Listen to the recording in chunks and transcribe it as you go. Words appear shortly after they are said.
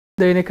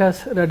د انعکاس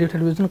رادیو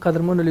تلویزیون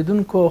قدرمنو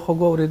لیدونکو او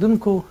خوږو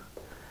اورېدونکو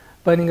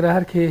په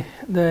ننګرهار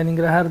کې د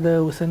ننګرهار د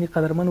اوسني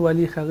قدرمن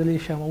والي ښاغلي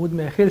محمود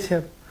مياخېل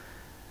صاحب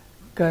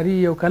کاري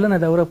یو کلنه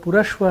دوره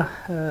پوره شوه.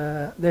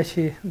 دا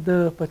چې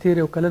د په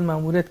تېر یو کلن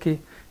ماموریت کې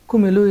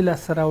کومې لویې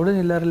لاسته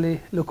راوړنې لرلې،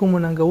 له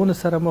کومو ننګونو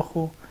سره مخ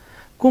و،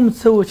 کوم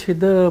څه و چې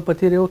د په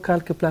تېر یو کال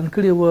کې پلان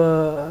کړي و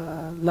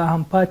لا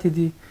هم پاتې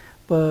دي،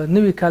 په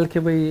نوي کال کې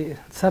به یې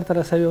سرته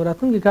رسوي او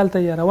راتلونکي کال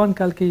ته یا روان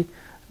کال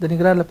کې د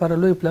ننګرهار لپاره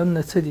لوی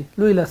پلانونه څه دي،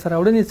 لوی لاسته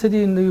راوړنې څه دي،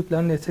 نوي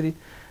پلانونه څه دي.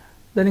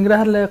 د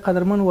ننګرهار له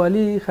قدرمن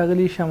والي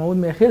ښاغلي محمود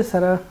مياخېل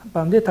سره په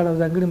همدې تړاو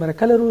ځانګړې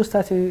مرکه لرو.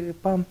 ستاسې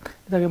پام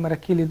دغې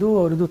مرکې لیدو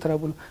او اورېدو ته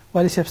رابولو.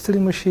 والي صاحب ستړي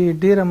مه شئ،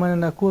 ډېره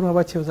مننه، کور مه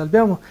بچ، یو ځل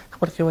بیا مو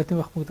خپل قیمتي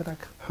وخت موږ ته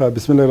راکړه.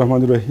 بسم الله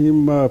الرحمن الرحیم.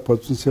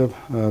 پاڅون صاحب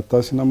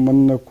تاسې نه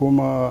مننه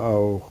کوم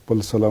او خپل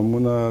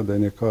سلامونه د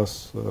انعکاس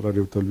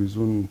رادیو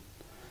تلویزیون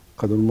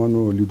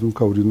قدرمنو لیدونکو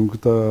او اورېدونکو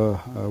ته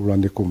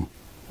وړاندې کوم.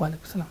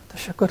 وعلیکم السلام،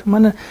 تشکر.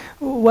 مننه.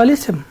 والي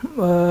صاحب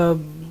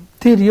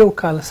تیر یو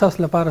کال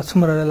ستاسو لپاره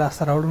څومره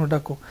لاسته راوړنو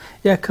ډک و،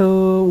 یا که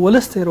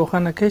ولس ته یې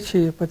روښانه کړئ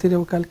چې په تیر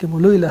یو کال کې مو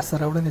لویې لاسته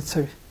راوړنې څه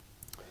وي؟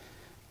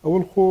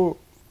 اول خو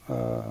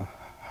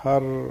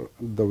هر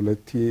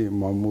دولتي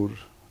مامور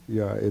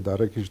یا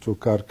اداره کې چې څوک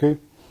کار کوي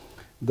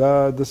دا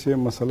داسې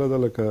مسله ده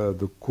لکه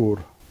د کور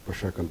په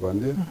شکل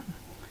باندې.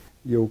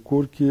 یو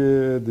کور کې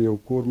د یو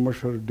کور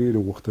مشر ډېرې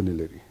غوښتنې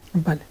لري،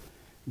 بله،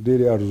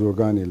 ډېرې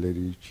ارزوګانې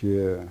لري چې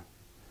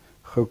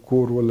ښه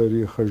کور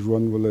ولري، ښه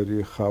ژوند ولري،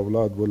 ښه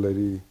اولاد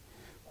ولري،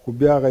 خو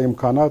بیا هغه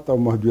امکانات او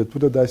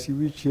محدودیتونه داسې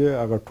وي چې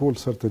هغه ټول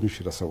سرته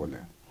نشي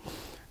رسولی.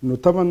 نو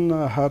طبعا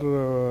هر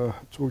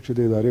څوک چې د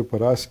ادارې په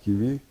راس کې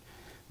وي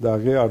د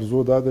هغې ارزو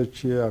دا ده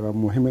چې هغه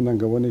مهمې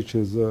ننګونې چې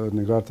زه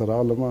ننګرهار ته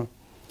راغلم،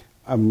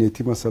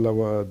 امنیتي مسله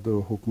وه، د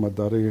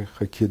حکومتدارۍ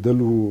ښه کېدل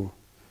و،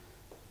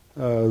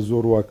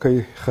 زورواکۍ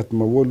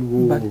ختمول و،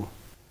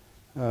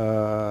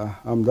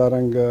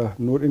 همدارنګه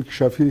نور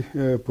انکشافي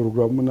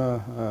پروګرامونه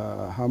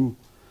هم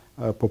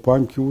په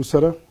پام کې و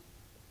سره.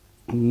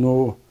 نو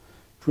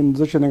چون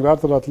زه چې ننګرهار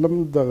ته راتلم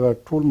دغه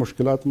ټول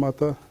مشکلات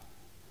ماته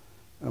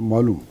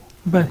معلوم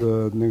د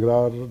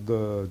ننګرهار د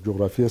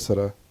جغرافیې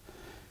سره،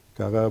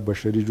 که هغه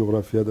بشري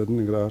جغرافیه ده د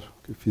ننګرهار،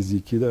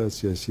 فزیکي ده،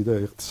 سیاسي ده،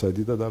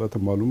 اقتصادي ده، دا راته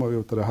معلومه وه.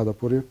 یو تر حده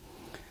پورې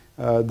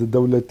د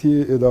دولتي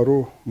ادارو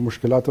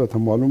مشکلات راته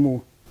معلوم وو،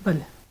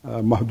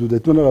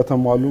 محدودیتونه راته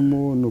معلوم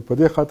وو. نو په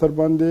دې خاطر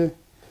باندې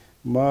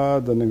ما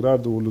د ننګرهار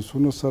د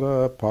ولسونو سره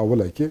په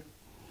اوله کې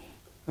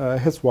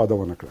هېڅ واده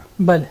ونه کړه.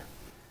 بله.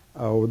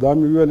 او دا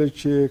مې ویله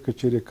چې که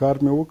چېرې کار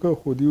مې وکړه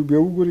خو دوی بیا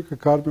وګوري، که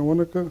کار مې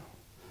ونه کړه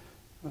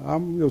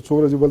هم یو څو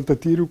ورځې بل ته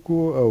تېرې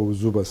کړو او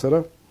ځو به سره.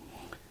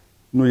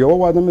 نو یوه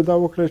واده مې دا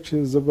وکړه چې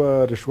زه به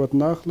رشوت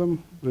نه اخلم،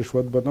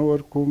 رشوت به نه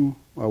ورکوم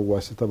او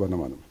واسطه به نه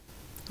منم.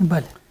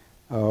 بله.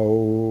 او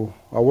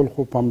اول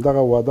خو په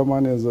همدغه واده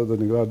باندې زه د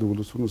ننګرهار د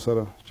ولسونو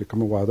سره چې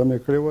کومه واده مې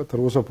کړې وه تر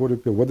اوسه پورې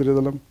پرې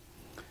ودرېدلم.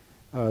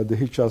 د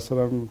هېڅ چا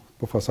سره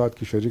په فساد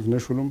کې شریک نه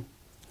شولم،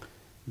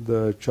 د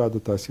چا د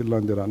تاثیر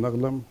لاندې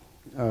رانغلم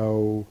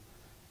او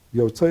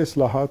یو څه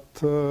اصلاحات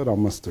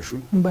رامنځته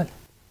شول. بله.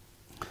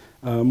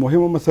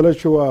 مهمه مسله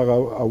چې وه هغه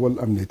اول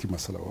امنیتي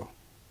مسله وه.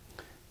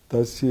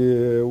 تاسې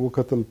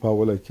وکتل په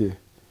اوله کې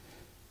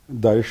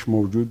داعش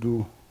موجود و،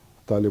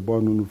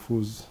 طالبانو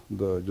نفوذ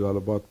د جلال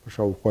آباد په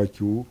شاوخوا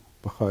کې و،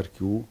 په ښار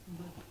کې و،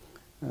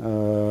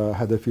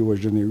 هدفي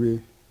وژنې وې،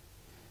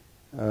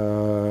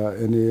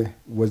 یعنې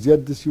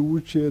وضعیت داسې و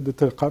چې د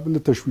قابل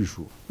تشویش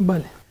و.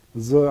 بله.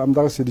 زه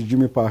همدغسې د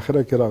جمعې په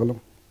آخره کې راغلم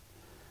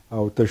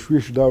او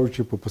تشویش دا و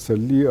چې په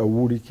پسرلي او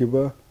اوړي کې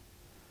به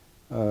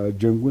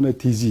جنګونه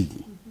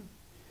تیزیږي.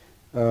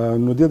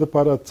 نو دې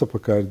دپاره څه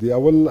پکار دي؟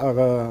 اول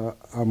هغه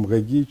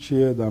همغږي چې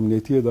د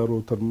امنیتي ادارو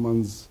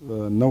ترمنځ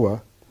نه وه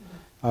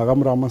هغه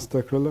هم رامنځته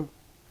کړله.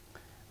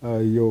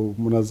 یو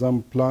منظم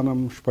پلان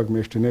هم 6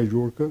 میاشتنی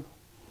جوړ کړ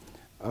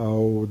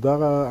او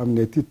دغه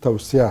امنیتي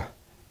توسعه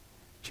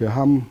چې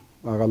هم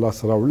هغه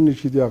لاسته راوړنې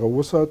چې دي هغه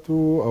وساتو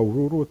او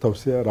ورو ورو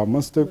توسعه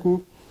رامنځته کړو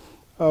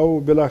او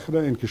بالاخره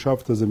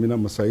انکشاف ته زمینه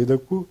مساعده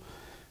کړو.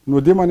 نو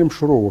دې باندې هم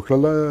شروع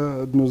وکړله.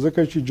 نو ځکه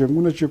چې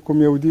جنګونه چې کوم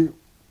یو دي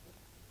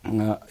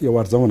یو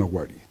ارزونه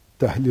غواړي،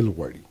 تحلیل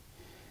غواړي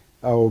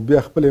او بیا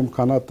خپل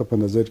امکانات ته په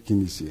نظر کې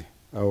نیسي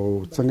او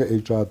څنګه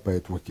اجرات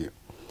باید وکړي.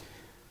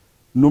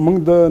 نو موږ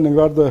د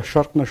ننګرهار د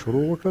شرق نه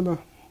شروع وکړله،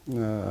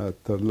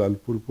 تر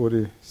لالپور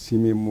پورې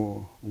سیمې مو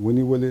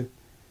ونیولې.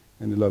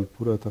 یعنې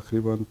لالپوره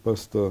تقریبا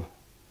پس د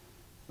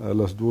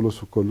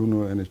 12 کلونو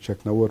یعنې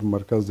چکنور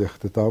مرکز د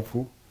اختطاف و.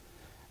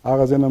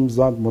 هغه ځای نه هم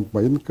ځان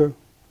مطمئن کړ.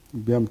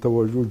 بیا هم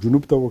توجه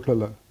جنوب ته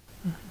وکړله.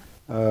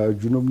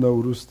 جنوب نه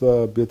وروسته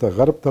بیرته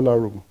غرب ته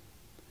لاړو،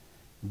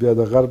 بیا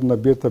د غرب نه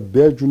بیرته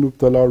بیا جنوب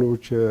ته لاړو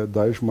چې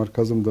داعش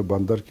مرکز هم د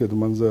بندر کې د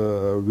منځه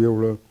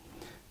ویوړه.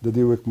 د دې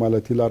یو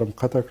اکمالاتي لار هم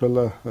قطع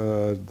کړله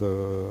د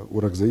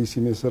ورکزۍ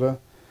سیمې سره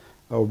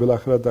او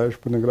بالاخره داعش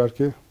په ننګرهار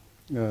کې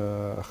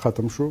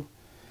ختم شو.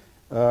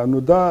 نو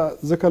دا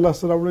ځکه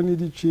لاسته راوړنې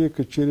دي چې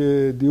که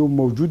چېرې دیو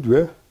موجود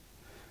وی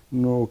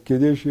نو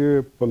کېدای شي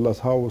په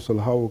لسهاوو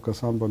سلهاوو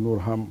کسان به نور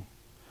هم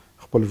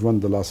خپل ژوند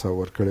د لاسه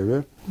ورکړی وی.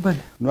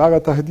 نو هغه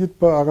تهدید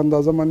په هغه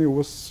اندازه باندې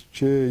اوس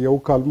چې یو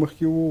کال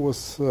مخکې و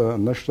اوس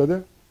نشته دی.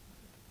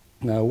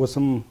 اوس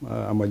هم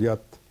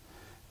عملیات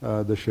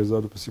د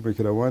شهزادو په سیمه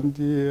کې روان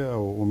دي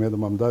او امید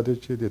هم همدا دی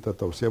چې دې ته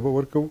توسعه به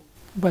ورکوو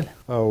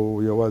او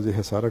یوازې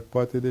حصارک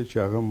پاتې دی چې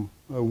هغه هم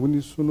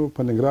ونیسو. نو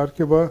په ننګرهار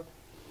کې به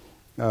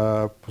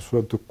په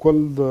صورت کل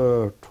د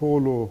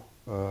ټولو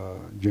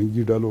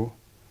جنګي ډلو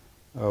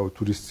او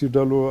تورستي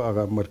ډلو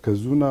هغه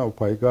مرکزونه او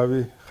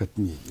پایګاوې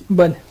ختمیږي.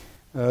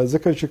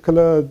 ځکه چې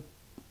کله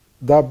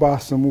دا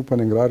بحث مو په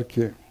ننګرهار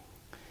کې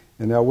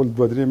یعنې اول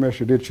 2-3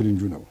 میاشتې ډېر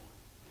چیلنجونه و.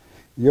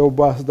 یو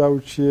بحث دا و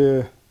چې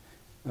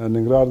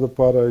ننګرهار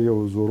دپاره یو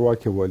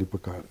زورواکي والي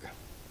پکار دی.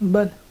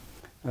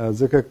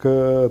 ځکه که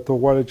ته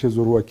غواړې چې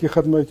زورواکي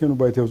ختمه کړې نو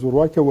باید یو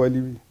زورواکي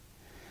والي وي.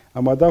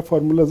 اما دا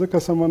فارموله ځکه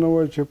سمه نه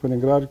وه چې په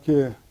ننګرهار کې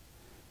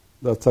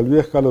دا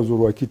 40 کاله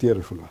زورواکي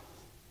تېره شوله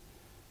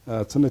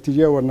څه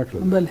نتیجه یې ورنه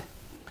کړله.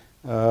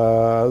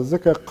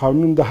 ځکه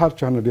قانون د هر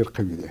چا نه ډېر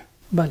قوي دی.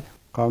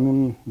 قانون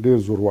ډېر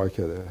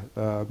زورواکی دی.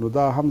 نو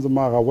دا هم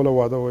زما هغه اوله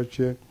واده وه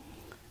چې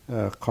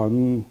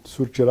قانون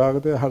سور چراغ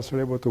دی، هر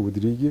سړی به ته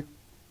ودرېږي.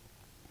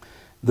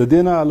 د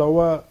دې نه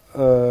علاوه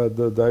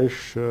د داعش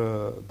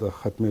د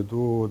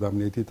ختمېدو د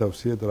امنیتي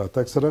توسعې د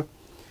راتګ سره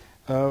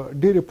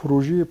ډېرې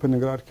پروژې په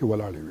ننګرهار کې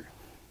ولاړې وې.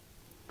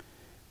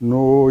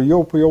 نو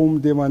یو په یو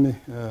دې باندې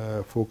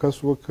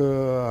فوکس وکړه،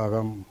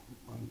 هغه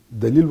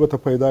دلیل ورته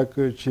پیدا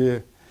کړ چې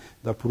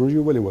دا پروژې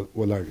ولې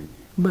ولاړې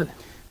دي.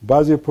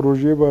 بعضې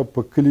پروژې به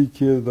په کلي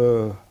کې د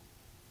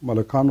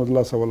ملکانو د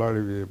لاسه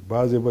ولاړې وې،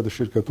 بعضې به د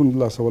شرکتونو د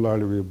لاسه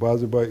ولاړې وې،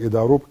 بعضې به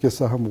ادارو پکې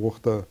سهم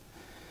غوښته،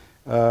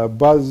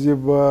 بعضې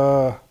به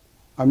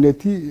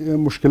امنیتي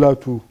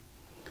مشکلات وو.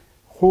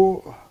 خو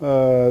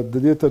د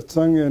دې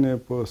ترڅنګ یعنې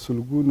په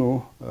سلګونو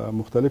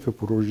مختلفې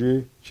پروژې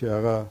چې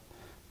هغه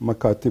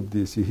مکاتب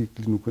دي، صحي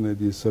کلینیکونه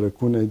دي،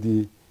 سړکونه دي،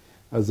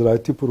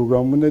 زراعتي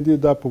پروګرامونه دي،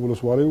 دا په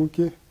ولسوالیو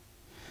کې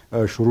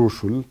شروع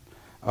شول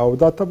او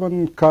دا طبعا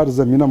کار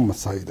زمینه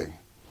مساعده.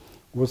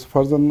 اوس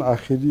فرضاً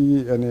آخري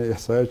یعنې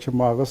احصایه چې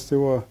ما اخیستې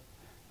وه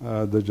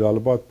د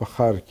جالبات په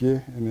ښار کې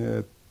یعنې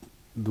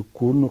د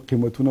کورونو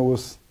قیمتونه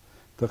اوس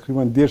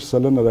تقریبا 10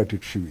 سلنه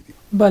راټیټ شوي دي.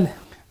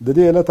 د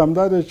دې علت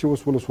همدا دی چې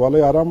اوس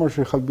ولسوالۍ ارامه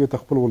شي، خلک بېرته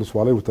خپل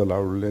ولسوالیو ته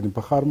لاړل، یعنې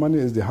په ښار باندې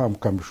ازدحام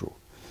کم شو.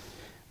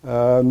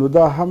 نو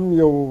دا هم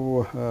یو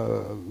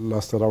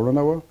لاسته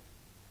راوړنه وه.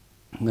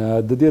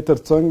 د دې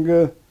ترڅنګ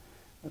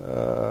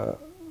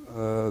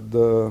د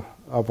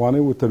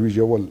افغانیو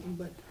ترویجول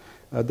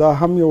دا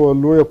هم یو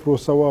لویه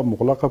پروسه وه،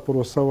 مغلقه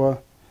پروسه وه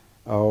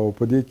او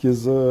په دې کې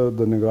زه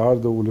د ننګرهار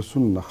د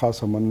ولسونو نه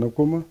خاصه مننه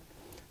کوم،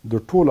 د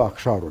ټولو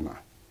اقشارو نه.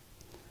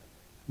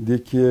 دې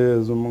کې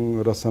زموږ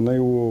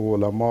رسنیو،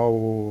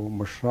 علماو،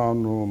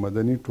 مشرانو،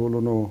 مدني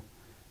ټولنو،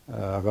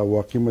 هغه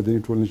واقعي مدني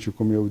ټولنې چې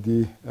کوم یو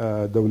دي،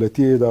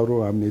 دولتي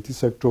ادارو، امنیتي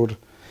سکتور،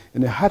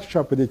 یعنې هر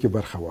چا په دې کې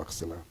برخه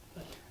واخیستله.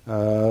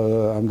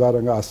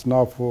 همدارنګه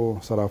اصنافو،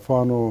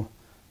 صرافانو،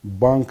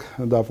 بانک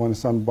د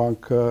افغانستان بانک،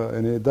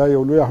 یعنې دا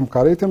یو لویه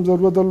همکارۍ ته هم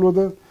ضرورت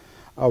درلوده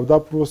او دا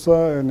پروسه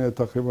یعنې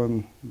تقریبا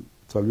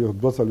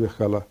 42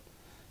 کاله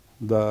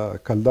د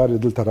کلدارې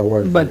دلته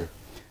روان دی.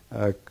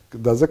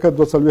 دا ځکه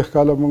 42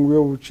 کاله موږ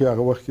ویو چې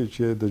هغه وخت کې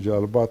چې د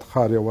جالبات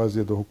ښار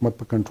یوازې د حکومت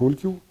په کنټرول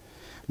کې و،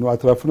 نو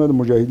اطرافونه د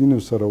مجاهدینو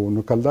سره و،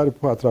 نو کلدارې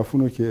په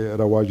اطرافونو کې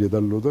رواج یې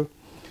درلوده.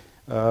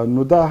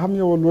 نو دا هم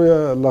یو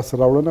لویه لاسته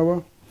راوړنه وه.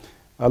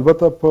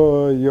 البته په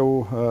یو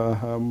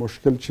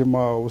مشکل چې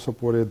ما اوسه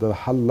پورې د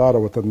حل لاره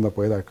ورته نه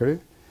پیدا کړې،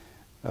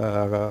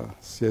 هغه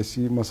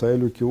سیاسي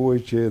مسایلو کې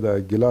ووایي چې د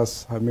ګیلاس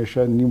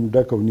همیشه نیم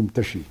ډک او نیم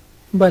تشي.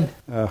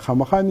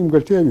 خامخا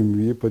نیمګړتیا مې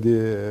وي په دې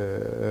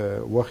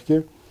وخت کې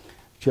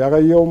چې هغه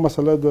یو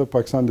مسله د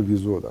پاکستان د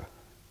ویزو ده.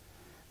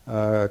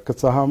 که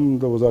څه هم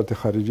د وزارت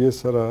خارجې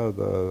سره،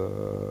 د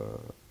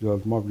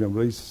جلالالمآب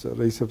جمهور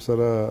رئیس صاحب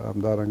سره،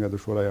 همدارنګه د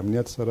شورای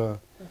امنیت سره،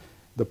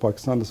 د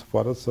پاکستان د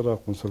سفارت سره،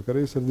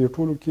 قونسلګرۍ سره، دې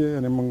ټولو کې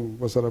یعنې موږ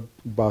ورسره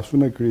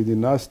بحثونه کړي دي،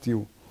 ناست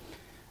یو.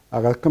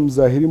 هغه کوم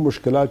ظاهري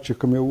مشکلات چې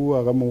کوم وو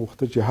هغه موږ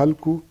غوښته چې حل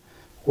کړو،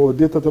 خو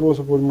دې ته تر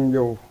اوسه پورې موږ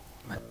یو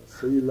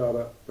صحیح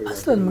لاره پیدا.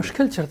 اصلا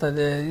مشکل چېرته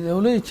دی؟ یو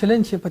لوی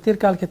چلنج چې په تېر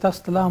کال کې تاسو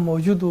ته لا هم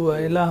موجود و،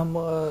 لا هم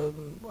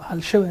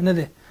حل شوی نه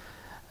دی،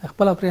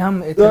 خپله پرې هم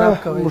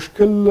اعتراف کوئ.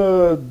 مشکل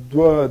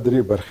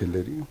 2-3 برخې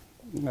لري.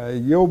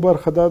 یو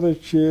برخه دا ده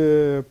چې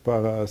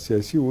په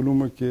سیاسي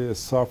علومو کې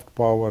سافت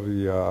پاور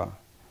یا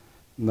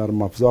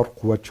نرم افزار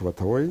قوت چې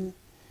ورته وایي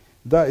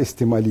دا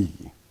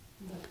استعمالیږي.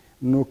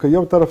 نو که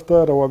یو طرف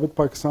ته روابط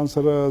پاکستان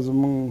سره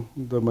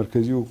زموږ د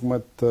مرکزي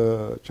حکومت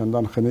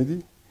چندان ښه نه دي،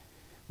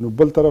 نو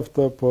بل طرف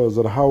ته په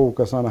زرهاو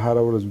کسان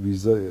هره ورځ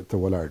ویزه ته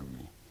ولاړ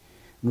وي.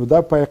 نو دا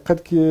په حقیقت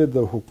کې د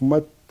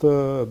حکومت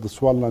د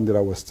سوال لاندې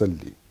راوستل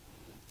دي.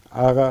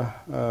 هغه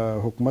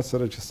حکومت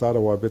سره چې ستا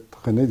روابط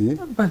ښه نه دي،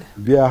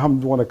 بیا هم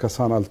دونه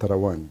کسان هلته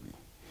روان وي.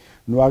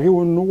 نو هغې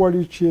ونه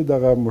غواړي چې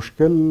دغه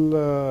مشکل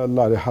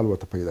لارې حل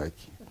ورته پیدا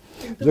کړي،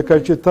 ځکه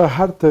چې ته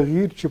هر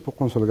تغییر چې په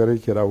قونسلګرۍ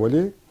کې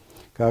راولې،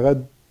 که هغه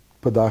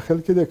په داخل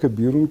کې دی که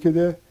بیرون کې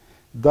دی،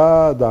 دا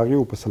د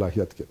هغې په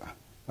صلاحیت کې ده.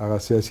 هغه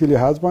سیاسي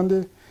لحاظ باندې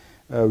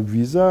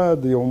ویزا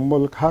د یو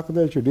ملک حق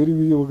دی چې ډېرې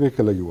ویزې ورکوي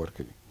که لږې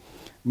ورکوي.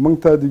 موږ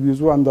ته د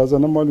ویزو اندازه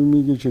نه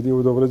معلومیږي چې دی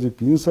د ورځې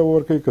 500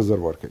 ورکوي که 1000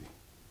 ورکوي.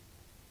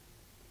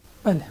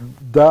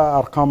 دا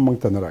ارقام موږ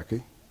ته نه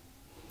راکوي.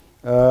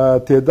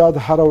 تعداد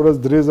هره ورځ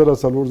 3000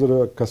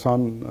 4000 کسان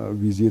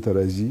ویزې ته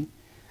راځي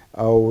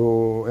او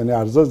یعنې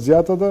عرضه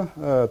زیاته ده،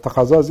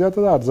 تقاضا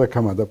زیاته ده، عرضه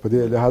کمه ده. په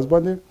دې لحاظ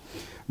باندې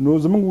نو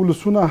زموږ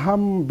ولسونه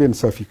هم بې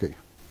انصافي کوي.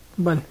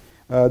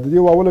 د دې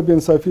اوله بې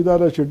انصافي دا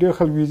ده چې ډېر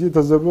خلک ویزې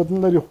ته ضرورت نه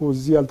لري خو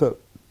ځي هلته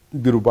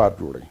بیروبار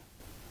جوړوي.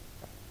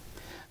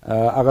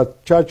 هغه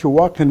چا چې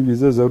واقعا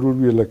ویزه ضرور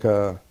وي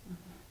لکه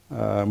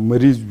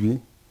مریض وي،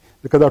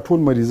 لکه دا ټول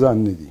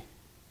مریضان نه دي،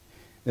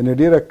 یعنې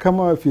ډېره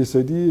کمه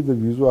فیصدي د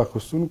ویزو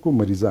اخیستونکو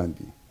مریضان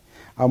دي،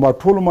 اما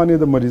ټولو باندې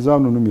د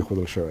مریضانو نوم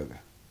ایښودل شوی دی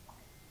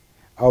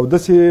او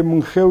داسې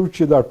مونږ ښیو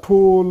چې دا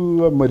ټول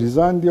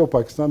مریضان دي او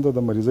پاکستان ته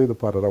د مریضۍ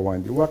دپاره روان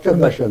دي. واقعیت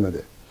دا شی نه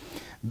دی.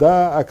 دا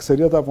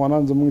اکثریت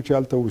افغانان زموږ چې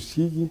هلته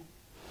اوسېږي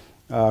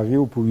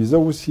هغې په ویزه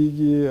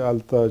اوسېږي،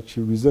 هلته چې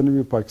ویزه نه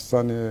وي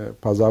پاکستان یې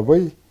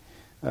پذابوي.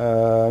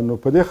 نو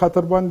په دې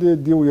خاطر باندې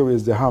دیو یو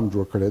ازدحام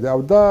جوړ کړی دی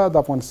او دا د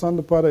افغانستان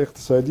لپاره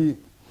اقتصادي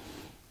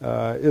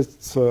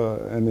هېڅ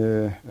یعنې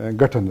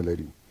ګټه نه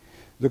لري،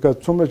 ځکه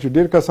څومره چې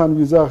ډېر کسان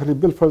ویزه اخلي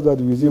بالفرض دا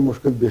د ویزې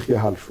مشکل بیخي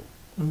حل شو.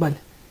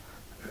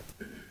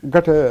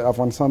 ګټه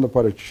افغانستان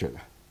لپاره څه شی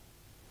ده؟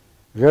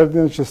 غیر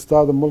دې چې ستا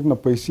د ملک نه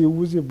پیسې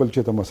وځي بل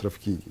چېرته مصرف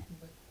کېږي.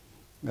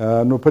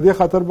 نو په دې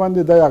خاطر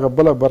باندې دا هغه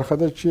بله برخه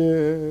ده چې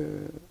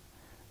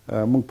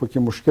موږ پکې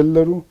مشکل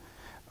لرو.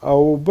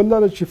 او بل دا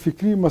چې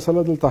فکري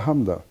مسله دلته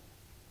هم ده،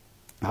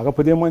 هغه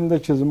په دې معنی ده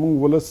چې زموږ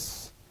ولس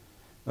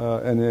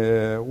یعنې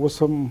اوس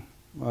هم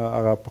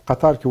هغه په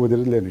قطار کې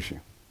ودرېدلی نه شي.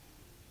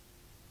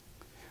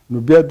 نو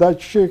بیا دا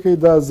چې شی کوي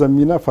دا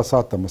زمینه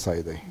فساد ته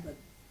مساعد دی.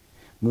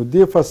 نو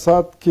دې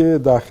فساد کې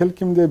داخل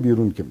کې هم دی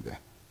بیرون کې هم دی.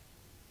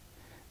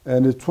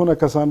 یعنې څونه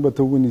کسان به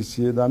ته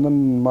ونیسي. دا نن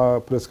ما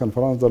پریس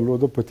کنفرانس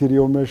درلوده په تېر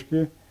یو میاشت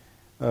کې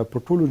په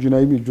ټولو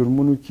جنایي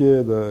جرمونو کې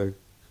د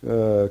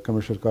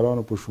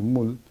کمیشنرکارانو په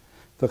شمول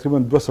تقریبا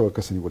 200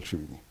 کس نیول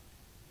شوي دي.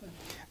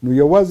 نو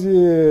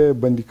یوازې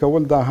بندي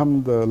کول دا هم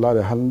د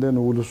لارې حل نه دی.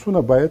 نو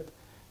ولسونه باید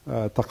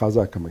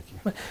تقاضا کمه کړي.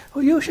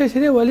 یو شی چې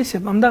دی والي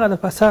صاحب همدغه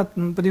د فساد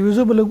په دې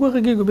ویزو به لږ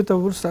وغږېږو بېرته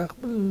وروسته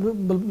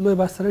لوی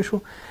بحث سره شو.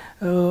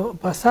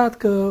 فساد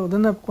که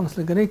دننه په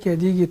قونسلګرۍ کې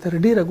یادېږي تر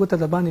ډېره ګوته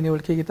د باندې نیول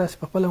کېږي. تاسو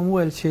پخپله هم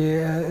وویل چې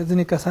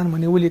ځینې کسان مو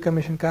نیولي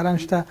کمیشنکاران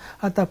شته،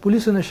 حتی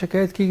پولیسو نه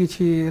شکایت کېږي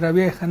چې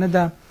رویه یې ښه نه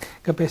ده،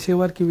 که پیسې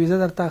ورکړي ویزه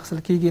درته اخیستل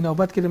کېږي،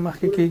 نوبت کې د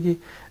مخکې کېږي.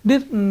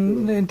 ډېر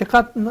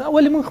انتقاد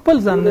ولې موږ خپل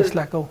ځان نه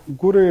اصلاح کوو؟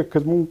 ګورې که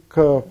زموږ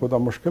خو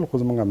دا مشکل خو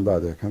زموږ همدا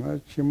دی که نه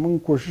چې موږ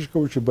کوشش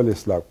کوو چې بل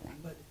اصلاح کړو.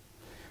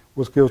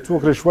 اوس که یو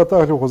څوک رشوت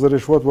اخلي خو زه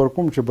رشوت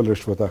ورکوم چې بل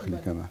رشوت اخلي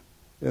که نه.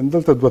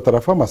 دلته دوه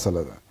طرفه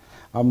مسله ده.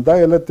 همدا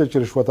علت دی چې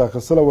رشوت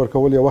اخیستل او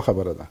ورکول یوه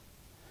خبره ده.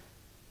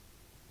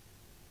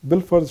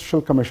 بالفرض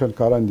 20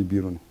 کمیشنکاران دي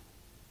بیرون،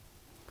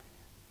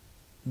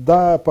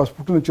 دا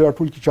پاسپورټونه چې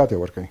راټول کړي چاته یې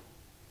ورکوي؟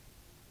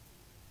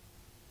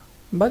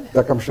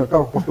 دا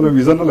کمیشنرکار خو خپله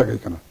ویزه نه لګوي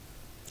که نه.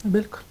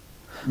 بلکل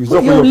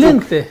یو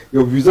لینک دی،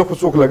 یو ویزه خو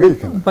څوک لګوي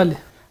که نه.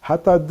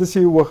 حتی داسې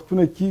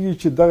وختونه کېږي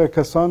چې دغه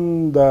کسان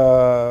د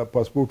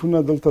پاسپورټونه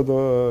دلته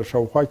د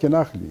شاوخوا کې نه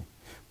اخلي،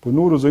 په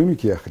نورو ځایونو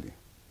کې اخلي،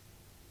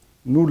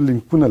 نور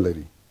لینکونه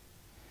لري.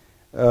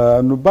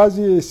 نو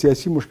بعضې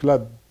سیاسي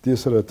مشکلات دې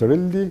سره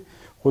تړلي دي.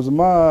 خو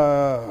زما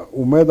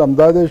امید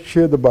همدا دی چې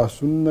د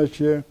بحثونو نه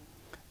چې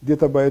دې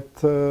ته باید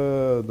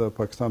د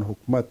پاکستان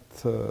حکومت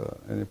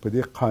یعنې په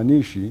دې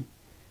قانع شي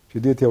چې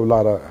دې ته یو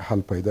لاره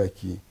حل پیدا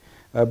کړي.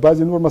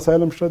 بعضې نور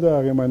مسایل هم شته دی،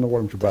 هغې ما نه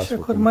غواړم چې بحث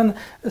وکړم. من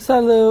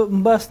ستا د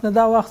بحث نه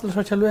دا واخیستل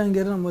شوه چې لویه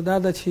انګېرنه مو دا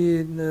ده چې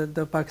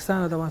د پاکستان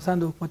او د افغانستان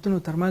د حکومتونو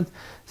ترمنځ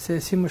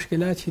سیاسي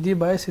مشکلات چې دي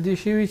باعث دې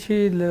شوي چې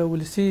له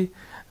ولسي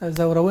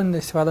زورون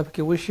استفاده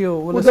پکې وشي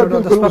او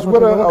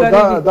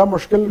دا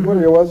مشکل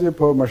ګوره یوازې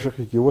په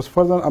مشرقي کې. اوس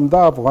فرضاً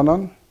همدا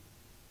افغانان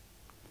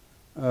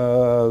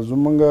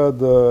زمونږ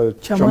د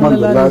چمن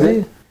له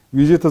لارې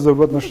ویزې ته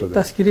ضرورت نشته دی.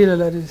 تذکرې له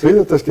لارې صحیح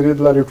ده، تذکرې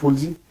له لارې ټول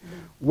ځي.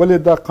 ولې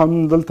دا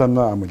قانون دلته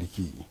نه عملي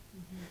کېږي؟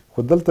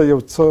 خو دلته یو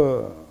څه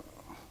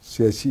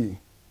سیاسي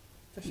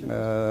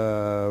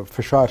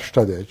فشار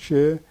شته دی چې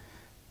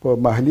په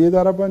محلي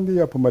اداره باندې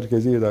یا په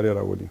مرکزي ادارې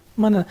راولي.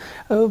 مننه.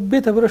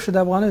 بېرته به راشو د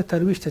افغانیو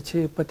ترویج ته چې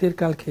په تېر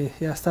کال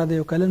کې یا ستا د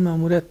یو کلن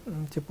ماموریت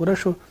چې پوره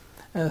شو،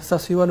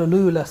 ستاسو یوالو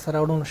لویو لاسته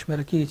راوړنو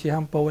شمېره کېږي چې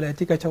هم په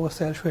ولایتي کچه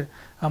وستایل شوې،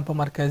 هم په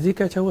مرکزي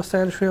کچه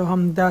وستایل شوې او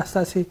هم دا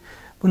ستاسې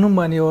په نوم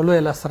باندې یوه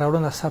لویه لاسته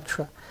راوړنه ثبت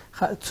شوه.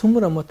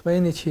 څومره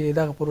مطمئن چې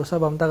دغه پروسه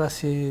به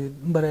همدغسې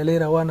بریالۍ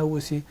روانه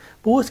اوسي؟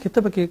 په اوس کې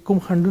ته پکې کوم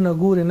خنډونه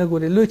ګورې نه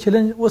ګورې؟ لوی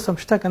چلنج اوس هم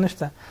شته که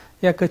نشته؟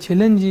 یا که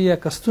چلنج یا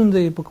که ستونزه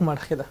یې په کوم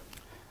اړخې ده؟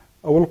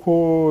 اول خو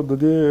د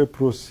دې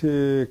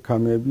پروسې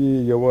کامیابي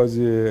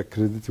یوازې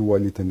کریډټ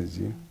والي ته نه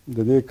ځي. د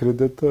دې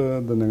کریډټ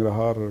د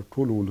ننګرهار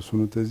ټولو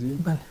ولسونو ته ځي،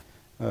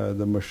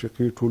 د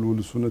مشرقي ټولو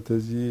ولسونو ته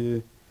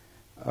ځي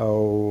او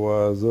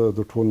زه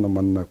د ټول نه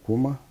مننه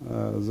کوم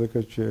ځکه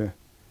چې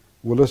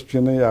ولس چې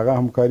نه هغه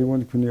همکاري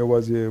ونه کړي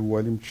یوازې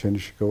والي هم څه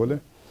نشي کولی.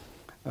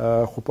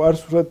 خو په هر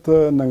صورت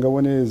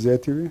ننګونې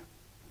زیاتې وي.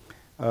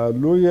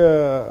 لویه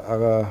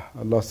هغه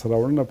لاسته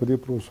راوړنه په دې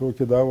پروسو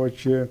کې دا وه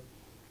چې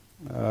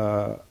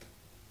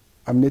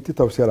امنیتي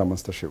توسعه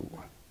رامنځته شوې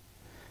وه.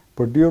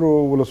 په ډېرو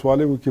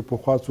ولسوالیو کې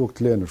پخوا څوک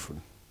تللی نه شول،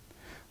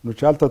 نو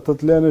چې هلته ته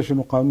تللی نه شي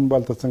نو قانون به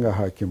هلته څنګه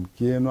حاکم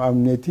کړي. نو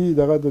امنیتي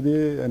دغه د دې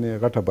یعنې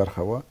غټه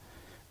برخه وه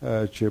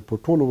چې په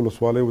ټولو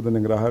ولسوالیو د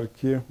ننګرهار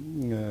کې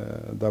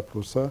دا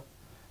پروسه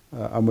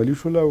عملي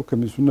شوله او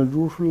کمیسیونونه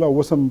جوړ شول او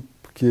اوس هم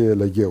پکې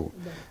لګیا وو.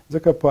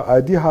 ځکه په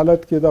عادي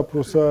حالت کې دا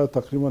پروسه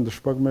تقریبا د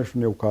 6 میاشتو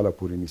نه 1 کال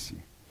پورې نیسي.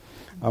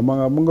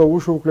 موږ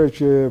وشو وکړی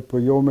چې په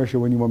 1 میاشت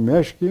او نیمه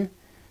میاشت کې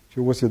چې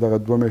اوس یې دغه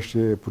 2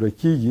 میاشتې پوره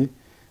کېږي،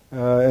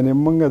 یعنې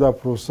موږ دا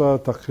پروسه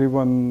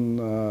تقریبا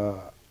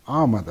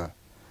عامه ده.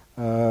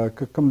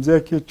 که کوم ځای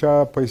کې چا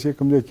پیسې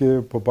کوم ځای کې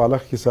په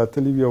بالغ کې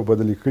ساتلي وي او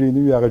بدلې کړي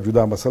نه وي هغه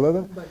جدا مسله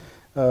ده،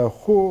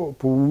 خو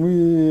په عمومي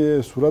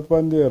صورت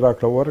باندې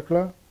راکړه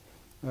ورکړه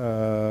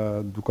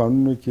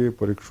دوکانونو کې،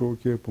 په رکشو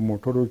کې، په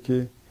موټرو کې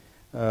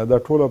دا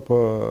ټوله په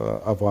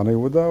افغانۍ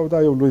وده او دا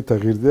یو لوی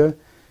تغییر دی.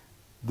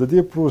 د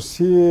دې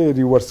پروسې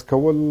ریورس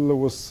کول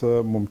اوس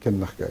ممکن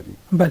نه ښکاري.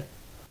 بله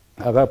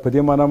هغه په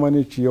دې معنا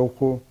باندې چې یو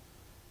خو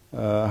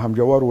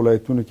همجوار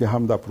ولایتونو کې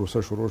هم دا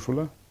پروسه شروع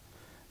شوله،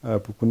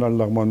 په کونړ،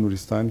 لغمان،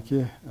 نورستان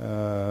کې.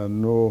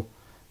 نو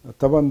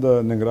طبعا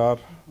د ننګرهار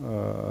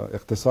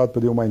اقتصاد په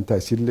دې باندې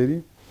تاثیر لري.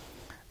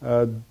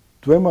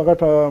 دویمه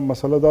غټه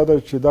مسله دا ده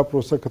چې دا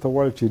پروسه که ته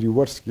غواړې چې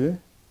ریورس کړې،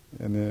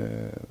 یعنې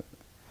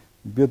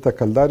بېرته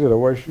کلدارې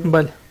راشي،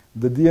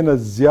 د دې نه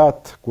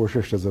زیات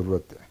کوشش ته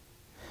ضرورت دی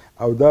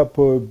او دا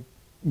په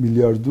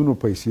میلیاردونو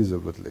پیسې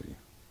ضرورت لري.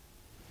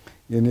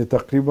 یعنې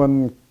تقریبا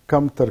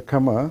کم تر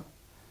کمه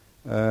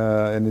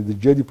یعنې د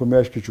جدي په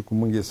میاشت کې چې کوم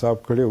موږ حساب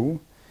کړی وو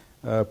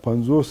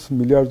 50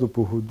 میلیاردو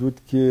په حدود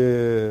کې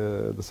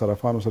د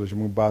صرافانو سره چې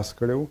موږ بحث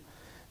کړی وو،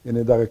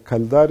 یعنې دغه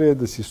کلدارې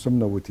د سیستم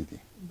نه وتې دي.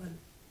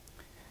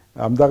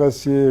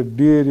 همدغسې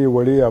ډېرې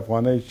وړې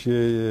افغانۍ چې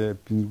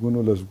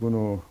 50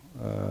 لسګونو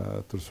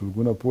تر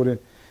سلګونه پورې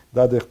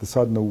دا د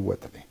اقتصاد نه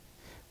ووتلې،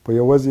 په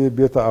یوازې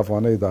بېرته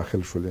افغانۍ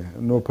داخل شولې.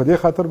 نو په دې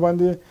خاطر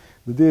باندې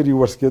د دې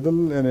ریورس کېدل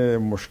یعنې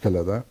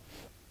مشکله ده.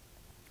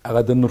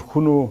 هغه د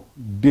نرخونو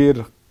ډېر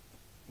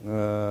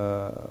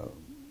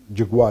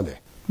جګوالی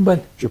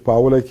چې په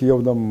اوله کې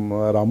یو دم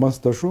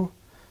رامنځته شو،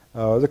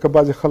 ځکه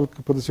بعضې خلک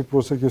په داسې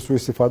پروسه کې سوء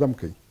استفاده هم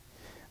کوي.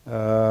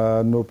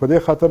 نو په دې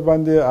خاطر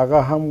باندې هغه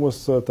هم اوس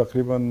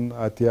تقریبا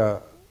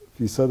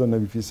 80%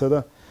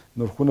 90%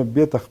 نرخونه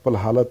بېرته خپل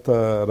حالت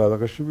ته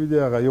رادغه شوي دي.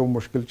 هغه یو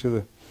مشکل چې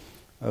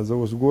زه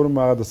اوس ګورم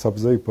هغه د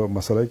سبزۍ په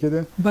مسله کې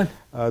دی،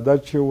 دا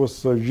چې اوس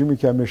ژمي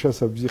کې همیشه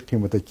سبزي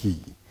قیمته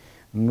کېږي،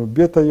 نو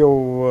بېرته یو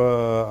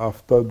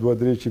هفته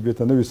 2-3 چې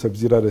بېرته نوې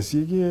سبزي را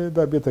رسېږي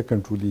دا بېرته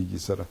کنټرولېږي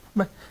سره.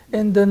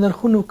 د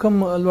نرخونو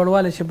کم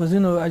لوړوالی چې په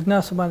ځینو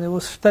اجناسو باندې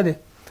اوس شته دی،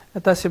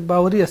 تاسې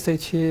باوري یاستئ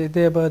چې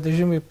دی به د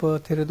ژمي په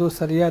تېرېدو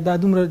سره یا دا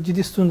دومره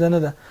جدي ستونزه نه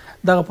ده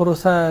دغه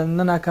پروسه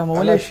نه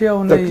ناکامولی شي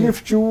او نه تکلیف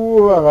چې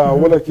و هغه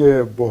اوله کې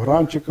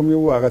بحران چې کوم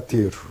و هغه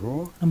تېر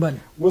شو.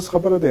 اوس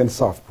خبره د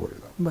انصاف پورې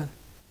ده.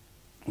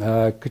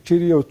 که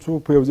چیرې یو څوک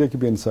په یو ځای کې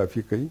بې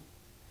انصافي کوي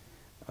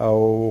او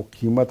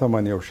قیمته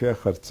باندې یو شی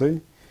خرڅوي،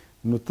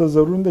 نو ته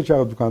ضرور دی چې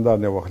هغه دوکاندار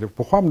نه واخلي.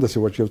 پخوا هم داسې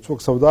وه چې یو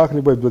څوک سودا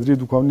اخلي باید 2-3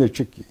 دوکانونه یې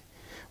چک کړي.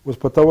 اوس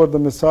په طور د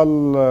مثال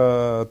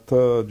ته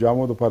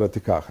جامو دپاره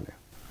تکه اخلي،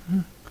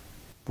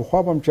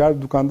 پخوا به هم چې هر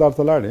دوکاندار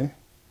ته لاړې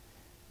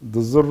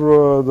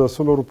د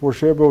 100 روپو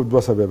شی به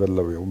 200 به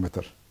درلوي او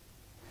متر،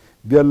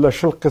 بیا له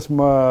 20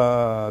 قسمه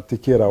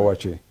تکې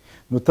راواچوي،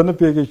 نو ته نه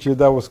پوهېږې چې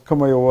دا اوس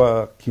کومه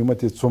یوه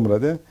قیمت یې څومره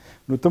دی.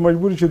 نو ته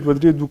مجبور چې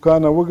 2-3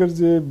 دوکانه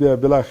وګرځې، بیا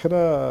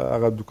بالاخره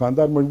هغه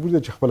دوکاندار مجبور دی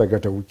چې خپله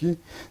ګټه وکړي،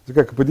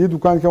 ځکه که په دې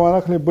دوکان کې وانه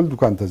اخلې بل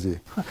دوکان ته ځې.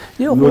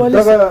 نو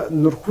دغه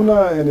نرخونه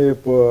یعنې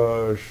په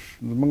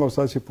موږ او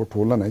ستاسې په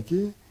ټولنه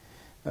کې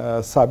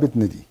ثابت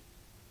نه دي.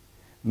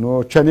 نو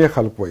چنې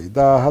خلک وایي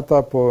دا حتی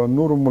په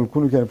نورو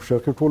ملکونو کې په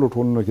شرقي ټولو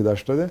ټولنو کې دا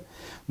شته دی.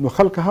 نو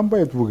خلک هم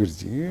باید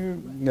وګرځي،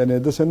 یعنې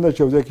داسې نه چې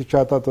یو ځای کې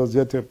چا ته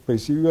زیاتې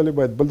پیسې ویلې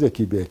باید بل ځای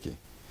کې بیه کړي.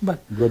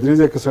 2-3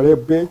 ځای کې سړی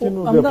بیه کړي.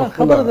 نو همدا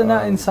خبره د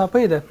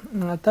ناانصافۍ ده.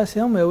 تاسې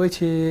هم وایئ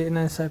چې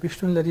ناانصافي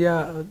شتون لري یا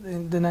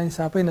د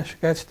ناانصافۍ نه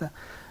شکایت شته.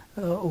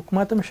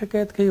 حکومت هم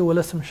شکایت کوي،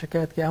 ولس هم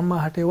شکایت کوي،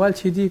 اما هټیوال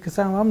چې دي که څه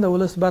هم د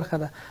ولس برخه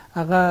ده،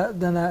 هغه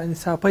د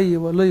ناانصافۍ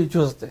یو لوی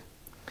جز دی.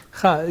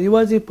 ښه،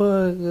 یوازې په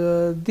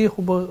دې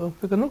خو به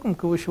فکر نه کوم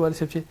که وشي والي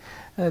صاحب چې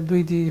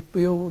دوی دې په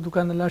یو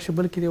دوکان نه لاړ شي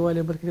بل کې دې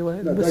والي بل کې دې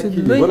والي، بس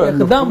لوی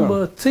اقدام به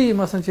څه وي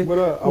مثلا چې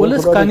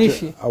ولس قانع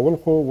شي. اول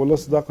خو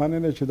ولس دا قانع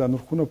دی چې دا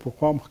نرخونه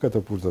پخوا هم ښکته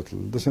پورته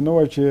تلل، داسې نه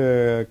وای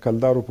چې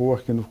کلدارو په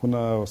وخت کې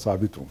نرخونه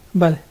ثابت وو.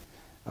 بله،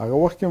 هغه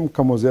وخت کې هم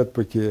کم او زیات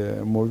پکې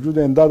موجود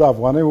دی. دا د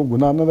افغانۍ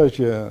ګناه نه ده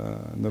چې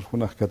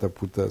نرخونه ښکته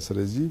پورته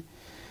سره ځي.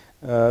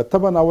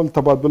 طبعا اول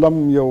تبادله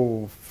هم یو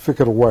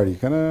فکر غواړي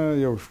که نه،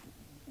 یو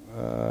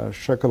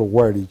شکل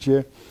غواړي چې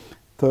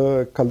ته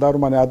کلدارو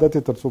باندې عادت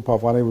یې تر څو په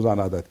افغانۍ ځان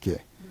عادت کړې.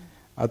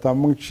 حتی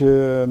موږ چې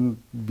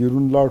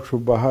بیرون لاړ شو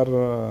بهر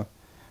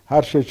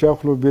هر شی چې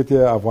اخلو بېرته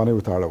یې افغانۍ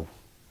ورته اړوو،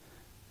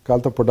 که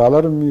هلته په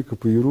ډالر هم وي که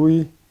په یورو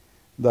وي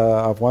د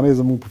افغانۍ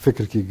زموږ په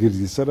فکر کې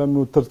ګرځي سره،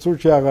 نو تر څو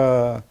چې هغه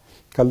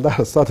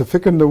کلدار ستا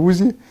فکر نه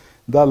وځي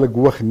دا لږ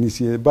وخت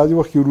نیسي. بعضې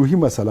وخت کې روحي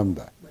مسله هم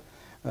ده،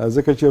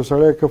 ځکه چې یو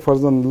سړی که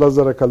فرضاً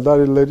 10,000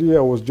 کلدارې لري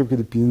او اوس جیب کې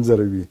د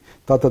 5,000 وي،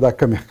 تا ته دا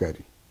کمې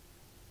ښکاري.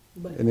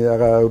 یعنې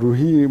هغه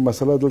روحي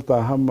مسله دلته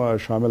هم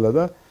شامله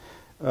ده.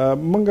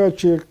 موږ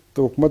چې د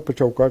حکومت په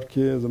چوکاټ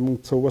کې زموږ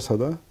څه وسه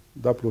ده،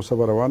 دا پروسه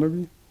به روانه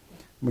وي،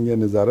 موږ یې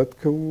نظارت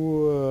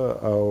کوو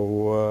او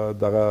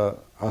دغه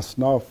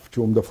اصناف چې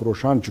عمده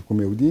فروشان چې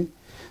کوم یو دي،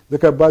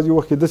 ځکه بعضې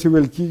وخت کې داسې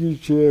ویل کېږي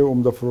چې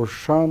عمده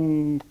فروشان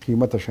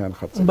قیمته شیان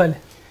خرڅوي.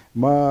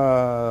 ما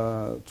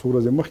څو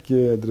ورځې مخکې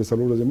 3-4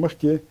 ورځې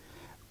مخکې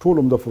ټول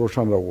عمده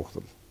فروشان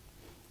راوغوښتل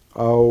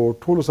او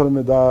ټولو سره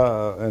مې دا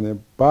یعنې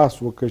بحث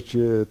وکړ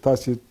چې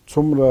تاسې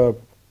څومره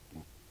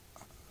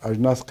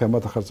اجناس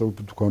قیمته خرڅوي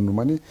په دوکانونو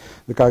باندې،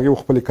 ځکه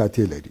هغې خپلې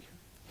کاتې لري.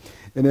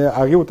 یعنې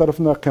هغې طرف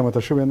نه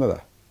قیمته شوې نه ده.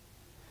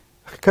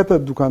 ښکته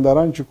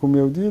دوکانداران چې کوم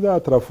یو دي د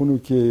اطرافونو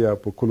کې یا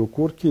په کلو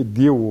کور کې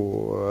دیو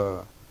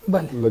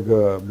لږ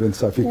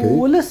بېانصافي کوي.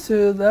 ولس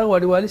دا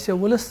غواړي والي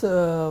صاحب، ولس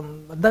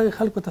دغه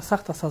خلکو ته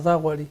سخته سزا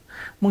غواړي.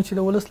 موږ چې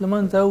د ولس له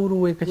منځه اورو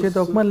وایي که چېرته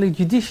حکومت لږ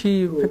جدي شي،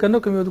 فکر نه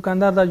کوم یو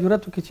دوکاندار دا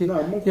جرأت وکړي چې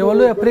یوه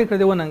لویه پرېکړه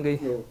دې وننګوي.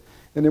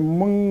 یعنې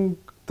موږ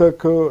ته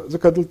که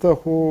ځکه دلته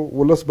خو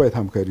ولس باید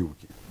همکاري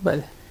وکړي.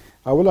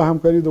 اوله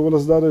همکاري د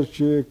ولس دا ده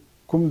چې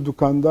کوم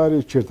دوکاندار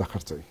یې چېرته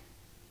خرڅوي.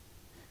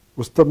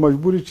 اوس ته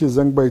مجبور یې چې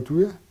زنګ باید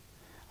ووایې،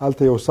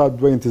 هلته 1 ساعت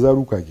 2 انتظار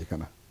وکاږي که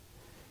نه،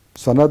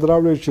 سند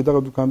راوړی چې دغه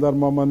دوکاندار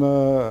ما منه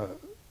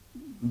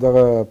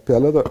دغه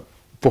پیاله ده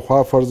پخوا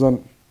فرضاً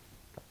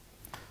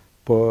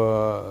په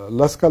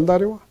 10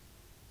 کلدارې وه،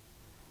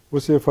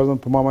 اوس یې فرضاً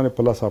په ما باندې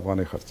په 10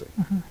 افغانۍ خرڅوي.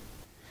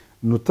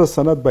 نو ته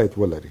سند باید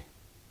ولري،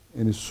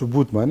 یعنې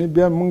ثبوت باندې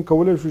بیا موږ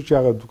کولی شو چې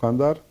هغه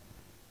دوکاندار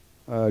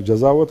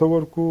جزا ورته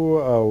ورکړو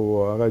او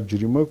هغه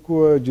جریمه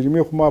کړو.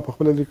 جریمې خو ما په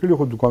خپله لیکلي،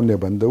 خو دوکانونه یې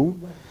بندوو.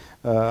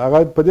 هغه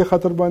په دې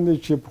خاطر باندې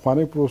چې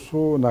پخوانۍ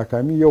پروسو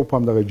ناکامي یو په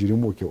همدغه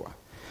جریمو کې وه،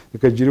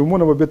 ځکه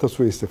جریمونه به بېرته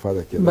سوء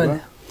استفاده کېدله.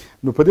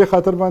 نو په دې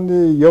خاطر باندې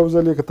یو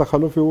ځل یې که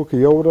تخلف یې وکړي،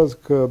 یو ورځ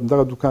که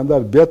دغه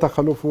دوکاندار بیا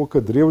تخلف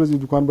وکړي 3 ورځې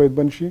دوکان باید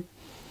بند شي،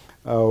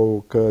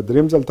 او که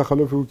 3م ځل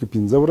تخلف یې وکړي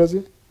 15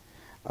 ورځې،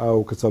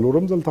 او که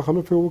 4م ځل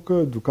تخلف یې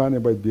وکړي دوکان یې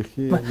باید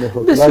بیخي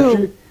مهر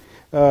شي.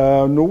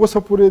 نو اوسه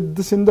پورې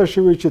داسې نه ده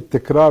شوې چې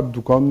تکرار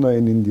دوکانونه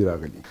یې نن دي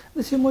راغلي.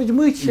 داسې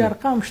مجموعي چې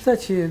ارقام شته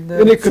چې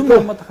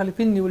څومره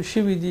متخلفین نیول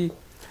شوي دي،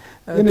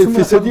 یعنې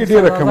فیصدي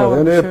ډېره کمه ده.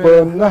 یعنې په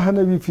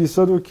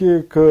 99% کې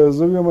که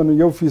زه ویم نو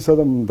 1%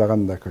 هم دغه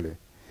نه ده کړې.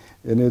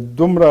 یعنې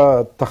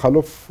دومره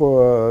تخلف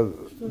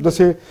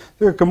داسې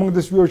که موږ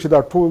داسې ویو چې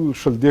دا ټول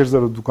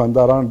 20,000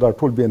 دوکانداران دا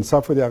ټول بې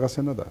انصافه دي، هغسې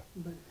نه ده.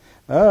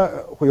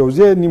 خو یو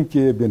ځای نیم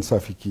کې بې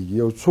انصافي کېږي،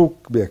 یو څوک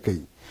بیا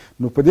کوي.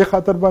 نو په دې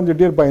خاطر باندې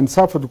ډېر با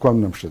انصافه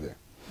دوکانونه هم شته دي.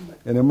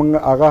 یعنې موږ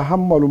هغه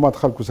هم معلومات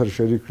خلکو سره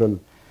شریک کړل.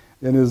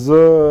 یعنې زه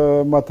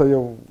ماته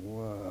یو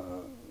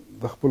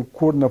د خپل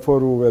کور نفر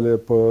وویل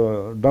په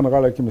ډن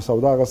غاړه کې مې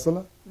سودا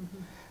اخیستله،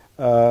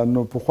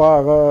 نو پخوا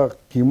هغه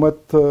قیمت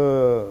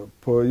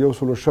په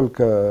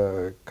 120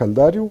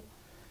 کلدار و،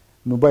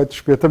 نو باید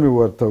 80 مې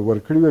ورته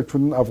ورکړي وی،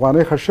 چون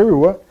افغانۍ ښه شوې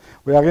وه،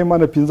 وایي هغې ما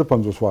نه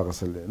 55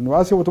 واخیستل. نو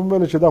هسې ورته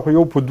وویل چې دا خو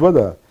 1 په 2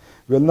 ده.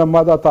 ویل نه،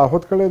 ما دا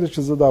تعهد کړی دی چې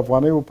زه د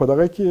افغانیو په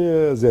دغه کې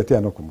زیاتیا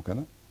نه کوم که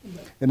نه.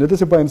 یعنې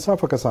داسې با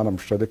انصافه کسان هم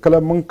شته دي. کله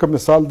موږ که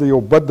مثال د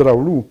یو بد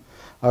راوړو،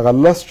 هغه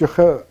 10 چې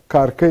ښه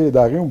کار کوي د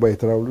هغې هم باید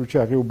راوړو چې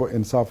هغې به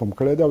انصاف هم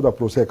کړی دی او دا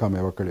پروسه یې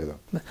کامیابه کړې ده.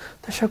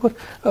 تشکر.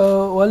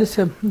 والي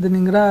صاحب، د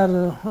ننګرهار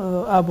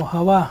آب و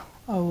هوا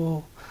او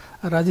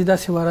راځي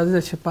داسې راځي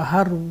ده چې په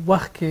هر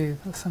وخت کې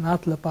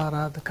صنعت لپاره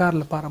د کار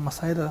لپاره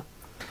مسایل ده.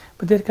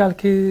 په تېر کال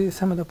کې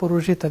سمه د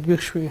پروژې تطبیق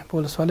شوې، په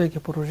ولسوالیو کې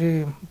پروژې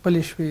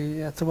پلې شوې،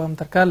 یا څه به هم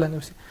تر کار لاندې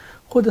وسي،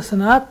 خو د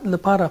صنعت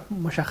لپاره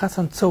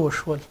مشخصا څه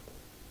وشول؟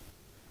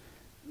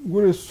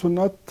 ګورې،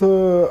 صنعت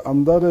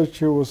همدا ده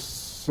چې اوس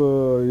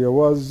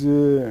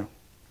یوازې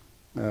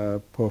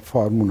په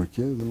فارمونو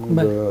کې زموږ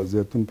د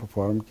زیتون په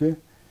فارم کې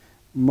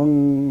موږ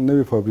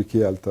نوې فابریکې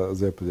هلته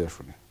ځای په ځای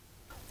شولې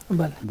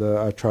د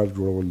اچار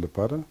جوړولو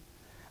لپاره.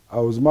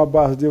 او زما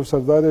بحث دی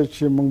ورسره دا دی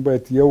چې موږ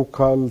باید 1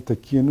 کال ته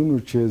کینونو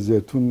چې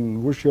زیتون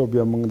وشي او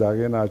بیا موږ د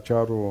هغې نه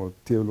اچار او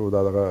تیل او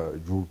دا دغه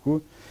جوړ کړو.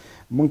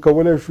 موږ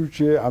کولی شو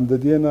چې هم د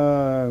دې نه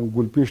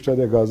ګلپي شته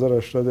دی، ګازره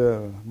شته دی،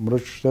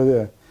 مرچ شته دی.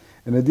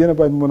 یعنې دې نه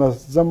باید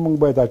منظم موږ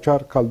باید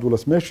اچار کال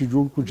 12 میاشتې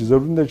جوړ کړو چې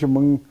ضروري ده چې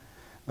موږ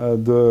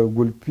د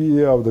ګلپي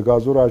او د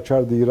ګازرو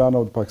اچار د ایران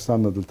او د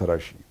پاکستان نه دلته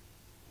راشي.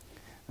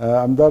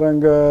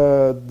 همدارنګه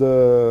د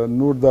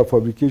نور د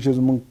فابریکې چې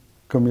زموږ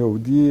کوم یو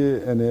دي،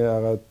 یعنې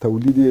هغه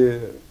تولید یې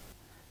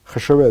ښه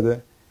شوی دی،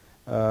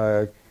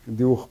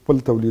 دوی خپل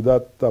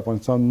تولیدات د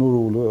افغانستان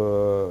نورو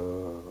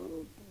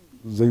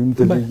ځایونو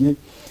ته لېږي.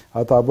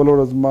 حتی بله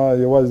ورځ ما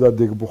یوازې دا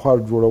دیګ بخار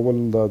جوړول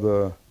دا د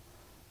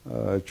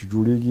چې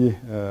جوړېږي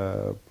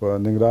په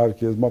ننګرهار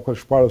کې زما په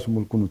 14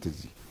 ملکونو ته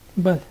ځي.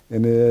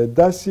 یعنې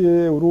داسې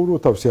ورو ورو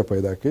توسعه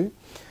پیدا کوي.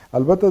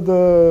 البته د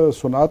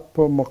صنعت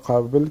په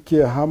مقابل کې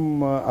هم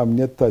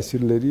امنیت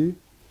تاثیر لري،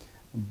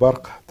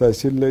 برق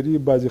تاثیر لري،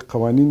 بعضې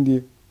قوانین دي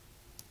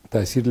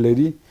تاثیر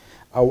لري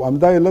او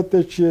همدا علت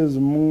دی چې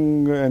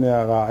زمونږ یعنې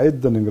هغه عاید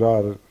د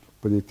ننګرهار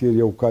په دې تېر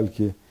یو کال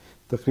کې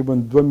تقریبا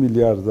 2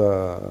 میلیارده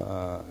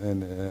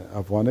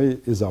افغانۍ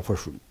اضافه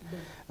شول.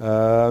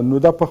 نو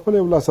دا په خپله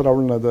یو لاسته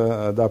راوړنه ده.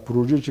 دا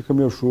پروژې چې کوم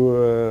یو شو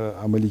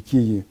عملي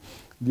کېږي،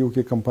 دیو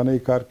کې کمپنۍ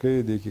کار کوي،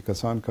 دیو کې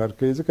کسان کار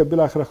کوي، ځکه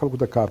بالاخره خلکو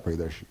ته کار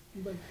پیدا شي.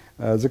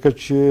 ځکه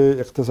چې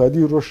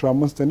اقتصادي رشد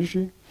رامنځته نه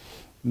شي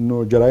نو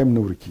جرایم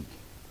نه ورکېږي.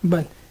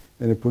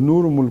 یعنې په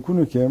نورو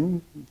ملکونو کې هم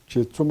چې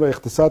څومره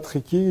اقتصاد ښه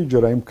کېږي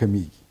جرایم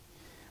کمیږي،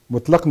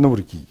 مطلق نه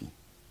ورکېږي.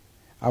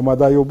 اما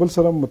دا یو بل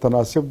سره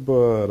متناسب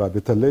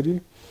رابطه لري.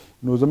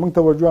 نو زموږ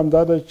توجه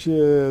همدا ده چې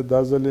دا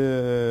ځلې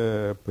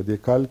په دې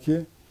کال کې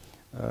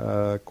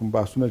کوم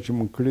بحثونه چې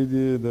موږ کړي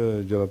دي د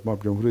جلالت مآب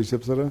جمهوري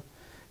صاحب سره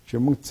چې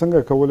موږ څنګه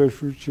کولی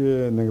شو چې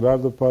ننګرهار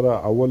دپاره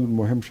اول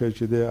مهم شی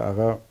چې دی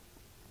هغه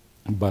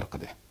برق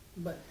دی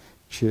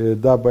چې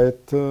دا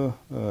باید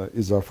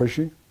اضافه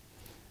شي.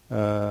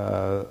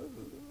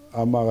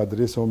 هماغه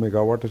 300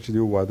 میګا واټه چې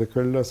دیو واده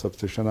کړله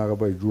سبسټیشن هغه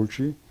باید جوړ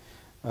شي.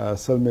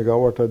 100 میګا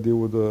واټه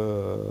دیو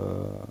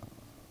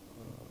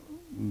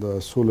د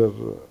سولر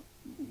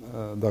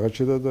دغه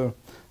چې ده د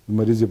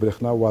لمریزې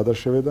برېښنا واده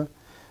شوې ده،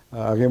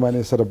 هغې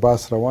معنې سره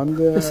بحث روان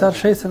دی.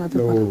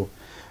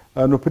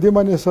 نو په دې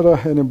معنې سره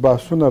یعنې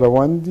بحثونه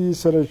روان دي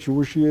سره چې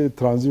وشي.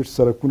 ترانزیټ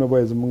سړکونه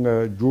باید زموږ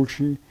جوړ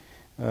شي.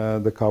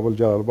 د کابل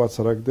جلال آباد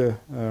سړک دی،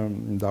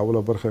 د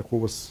اوله برخه خو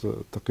بس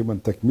تقریبا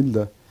تکمیل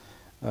ده،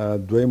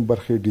 دویم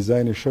برخه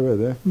ډیزاین شوی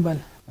دی.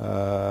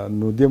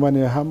 نو دې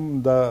معنې هم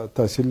دا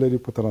تاثیر لري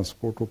په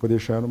ترانسپورټ او په دې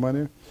شیانو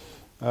باندې.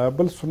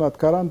 بل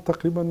صنعتکاران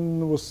تقریبا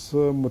اوس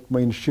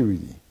مطمئن شوي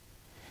دي،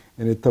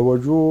 یعنې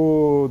توجه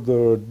د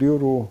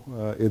ډیرو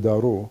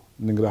ادارو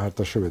ننګرهار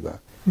ته شوې ده.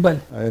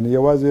 یعنې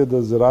یوازې د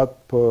زراعت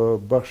په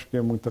بخش کې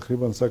موږ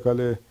تقریبا سږکال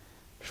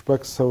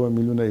 600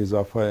 میلیونه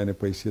اضافه یعنې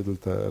پیسې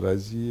دلته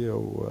راځي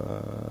او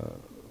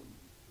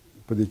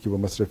په دې کې به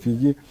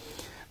مصرفیږي.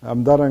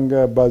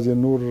 همدارنګه بعضې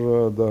نور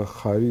د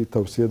ښاري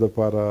توسعې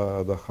دپاره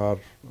د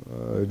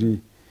ښاري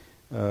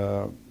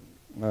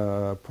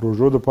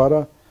پروژو دپاره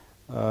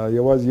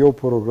یوازې یو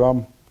پروګرام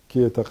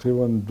کې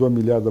تقریبا 2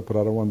 میلیارده پر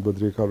روان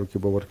 2-3 کالو کې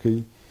به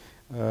ورکوي.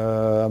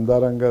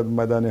 همدارنګه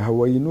میدان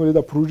هوایي نورې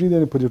دا پروژې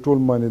دي په دې ټول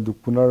باندې د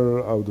کونړ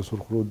او د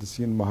سرخرود د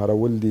سیند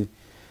مهارول دي.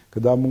 که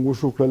دا موږ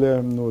وشو کړلی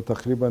نو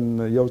تقریبا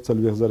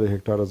 140,000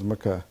 هکټاره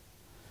ځمکه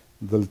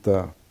دلته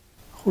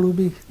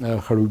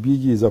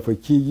خړوبېږي، اضافه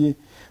کېږي.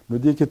 نو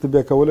دې کې ته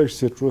بیا کولی شي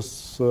سیټروس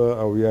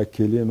او یا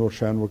کیلې نور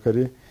شیان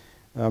وکړې.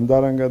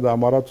 همدارنګه د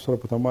اماراتو سره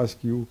په تماس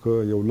کې یو که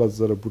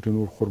 11,000 بوټي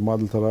نور خرما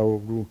دلته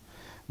راوړو.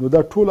 نو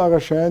دا ټول هغه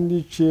شیان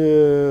دي چې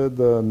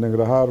د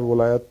ننګرهار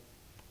ولایت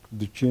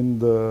د چین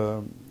د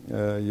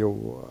یو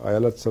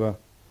ایالت سره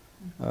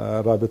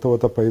رابطه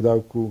ورته پیدا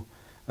کړو.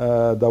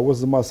 دا اوس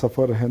زما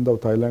سفر هند او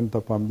تایلند ته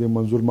په همدې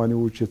منظور باندې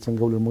و چې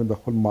څنګه ولې موږ د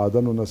خپل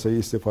معدنو نه صحیح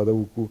استفاده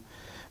وکړو.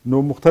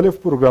 نو مختلف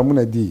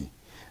پروګرامونه دي،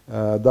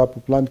 دا په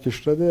پلان کې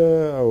شته دی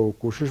او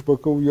کوشش به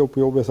کوو یو په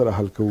یو به سره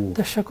حل کوو.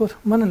 تشکر.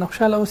 مننه.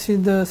 خوشحاله اوسئ.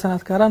 د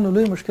صنعتکارانو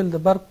لوی مشکل د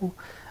برق و.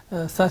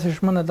 ستاسې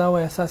ژمنه دا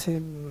وایي، ستاسې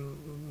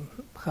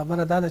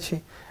خبره دا ده چې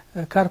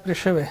کار پرې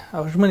شوی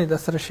او ژمنې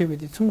درسره شوي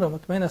دي. څومره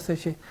مطمئن یاستئ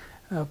چې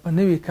په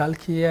نوي کال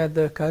کې یا د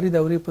کاري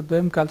دورې په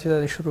دویم کال چې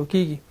دا شروع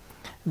کېږي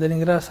د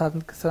ننګرهار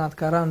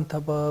صنعتکارانو ته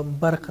به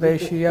برق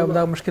راشي یا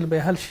دا مشکل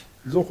به حل شي؟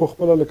 زه خو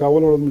خپله لکه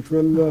اول ورځ مې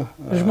ویل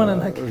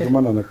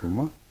ژمنه نه کوم.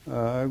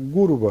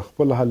 ګورو به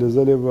خپل هلې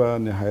ځلې به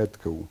نهایت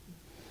کوو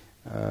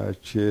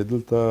چې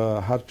دلته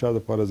هر چا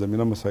دپاره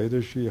زمینه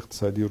مساعده شي،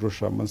 اقتصادي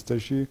رشد رامنځته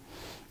شي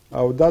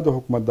او دا د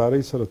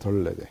حکومتدارۍ سره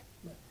تړلی دی.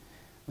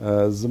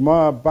 زما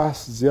بحث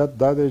زیات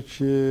دا دی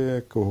چې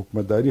که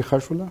حکومتداري ښه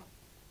شوله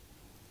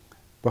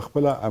په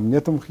خپله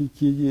امنیت هم ښه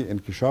کېږي،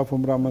 انکشاف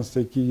هم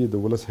رامنځته کېږي، د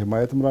ولس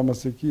حمایت هم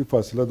رامنځته کېږي،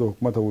 فاصله د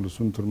حکومت او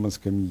ولسونو ترمنځ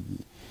کمیږي.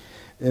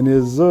 یعنې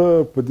زه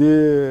په دې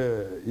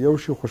یو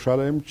شي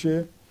خوشحاله یم چې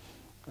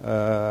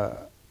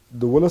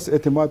د ولس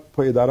اعتماد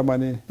په اداره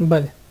باندې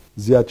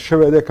زیات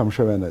شوی دی، کم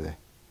شوی نه دی.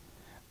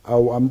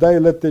 او همدا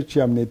علت دی چې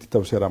امنیتي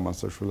توسعه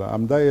رامنځته شوله.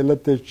 همدا علت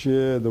دی چې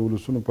د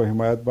ولسونو په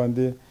حمایت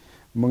باندې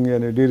موږ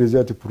یعنې ډېرې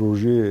زیاتې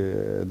پروژې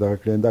دغه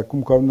کړې. دا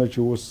کوم کارونه چې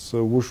اوس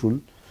وشول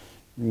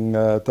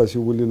تاسې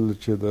ولیدل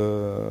چې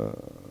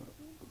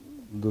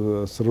د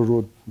سره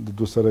رود د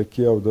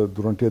دوسرکي او د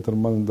درونټې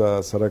ترمنځ د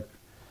سړک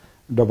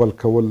ډبل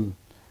کول،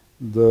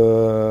 د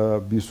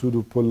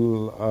بیسودو پل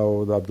او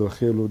د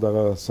عبدالخیلو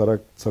دغه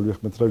سړک 40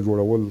 متره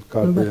جوړول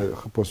کار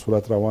په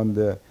صورت روان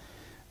دی.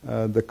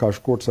 د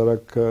کاشکوټ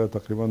سړک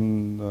تقریبا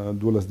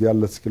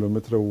 12-14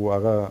 کیلومتره و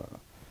هغه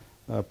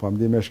په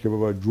همدې میاشت کې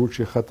به جوړ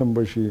شي، ختم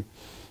به شي.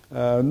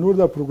 نور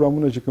دا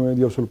پروګرامونه چې کوم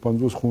دي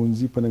 150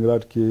 ښوونځي په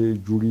ننګرهار کې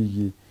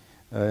جوړیږي،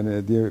 یعنې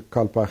د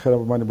کال په اخره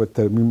باندې به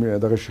ترمیم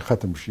دغه شي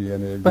ختم شي،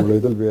 یعنې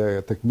جوړېدل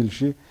به تکمیل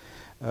شي.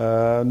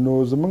 نو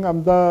زموږ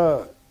همدا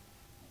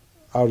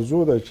ارزو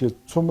ده چې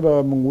څومره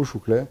موږ وشو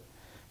کړی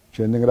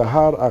چې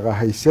ننګرهار هغه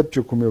حیثیت چې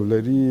کوم یو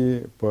لري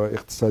په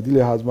اقتصادي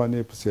لحاظ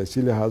باندې، په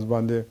سیاسي لحاظ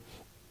باندې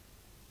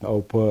او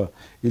په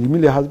علمي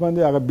لحاظ باندې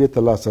هغه بېرته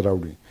لاسته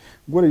راوړي.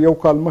 ګوره یو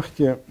کال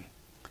مخکې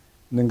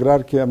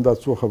ننګرهار کې همدا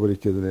څو خبرې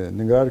کېدلې.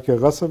 ننګرهار کې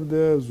غصب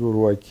دی،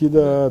 زورواکي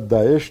ده،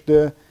 داعش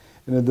دی.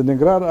 یعنې د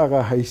ننګرهار هغه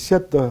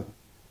حیثیت د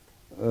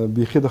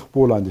بیخي د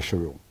خپو لاندې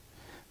شوی و.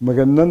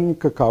 مګر نن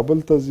که کابل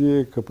ته ځې،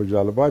 که په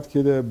جلالاباد کې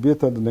دی،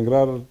 بېرته د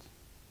ننګرهار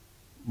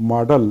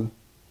ماډل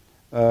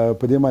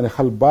په دې باندې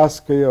خلک بحث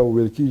کوي او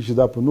ویل کېږي چې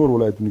دا په نور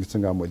ولایتونو کې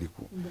څنګه عملي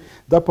کړو.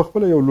 دا په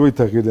خپله یو لوی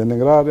تغییر دی.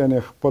 ننګرهار یعنې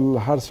خپل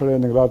هر سړی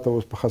ننګرهار ته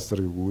اوس په ښه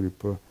سترګې ګوري.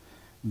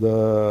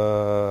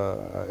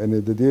 یعنې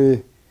د دې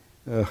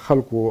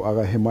خلکو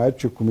هغه حمایت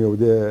چې کوم یو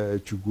دی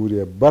چې ګوري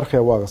برخه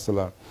یې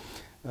واخیستله.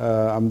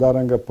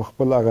 همدارنګه په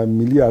خپل هغه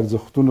ملي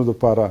ارزښتونو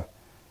دپاره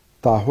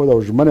تعهد او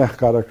ژمنه یې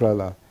ښکاره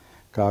کړله.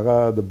 که هغه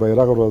د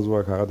بیرغ ورځ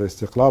وه، که هغه د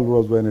استقلال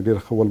ورځ وه، یعنې ډېر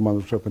ښه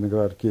ولمانځل شوه په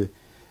ننګرهار کې.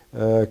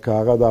 که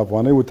هغه د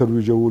افغانیو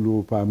ترویجولو،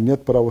 په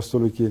امنیت په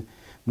راوستلو کې،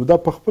 نو دا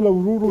په خپله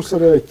ورو ورو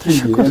سره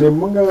کېږي. یعنې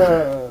موږ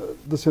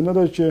داسې نه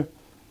ده چې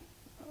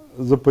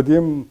زه په دې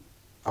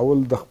اول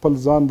د خپل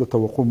ځان د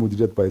توقع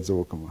مدیریت باید زه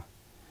وکړم.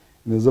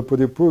 یعنې زه په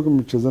دې پوهېږم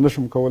چې زه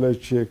نشم کولی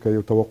چې که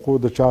یو توقع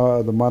د چا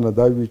د ما نه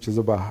دا وي چې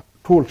زه به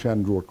ټول شیان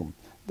جوړ کړم،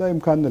 دا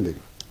امکان نه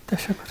لري.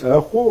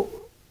 خو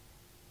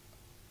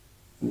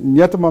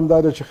نیت هم همدا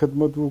دی چې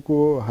خدمت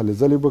وکړو، هلې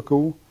ځلې به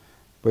کوو،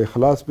 په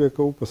اخلاص به یې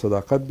کوو، په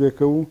صداقت به یې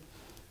کوو.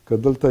 که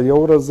دلته یو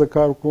ورځ زه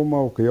کار کوم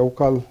او که یو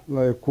کال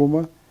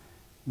کومه،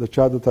 د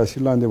چا د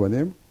تاثیر لاندې به نه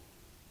یم،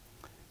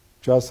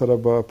 چا سره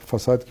به په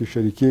فساد کې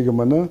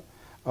شریکېږم نه،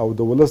 او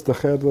د ولس د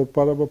خیر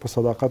لپاره به په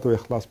صداقت او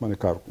اخلاص باندې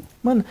کار کوم.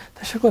 من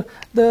تشکر.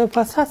 د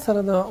فساد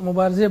سره د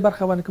مبارزې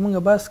برخه باندې که موږ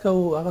بحث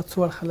کوو، هغه څو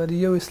اړخه لري.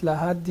 یو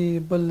اصلاحات دي،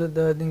 بل د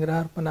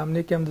ننګرهار په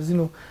نامنې کې هم د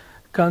ځینو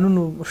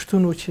قانونو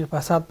شتون و چې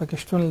فساد پکې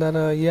شتون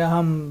لره، یا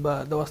هم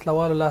د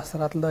وسلوالو لاسته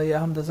راتله، یا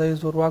هم د ځایي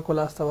زورواکو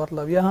لاسته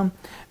ورتله، یا هم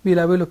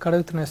بېلابېلو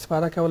کړیو ترې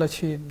استفاده کوله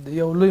چې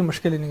یو لوی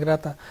مشکل یې ننګرهار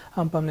ته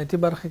هم په امنیتي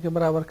برخه کې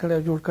برابر کړی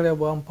او جوړ کړی او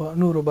هم په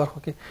نورو برخو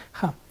کې.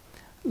 ښه،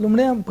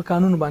 لومړی هم په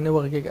قانون باندې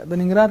وغږېږه. د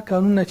ننګرهار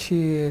قانونونه چې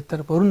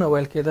تر پرونه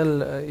ویل کېدل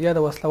یا د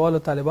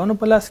وسلوالو طالبانو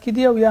په لاس کې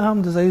دي او یا هم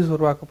د ځایي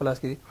زورواکو په لاس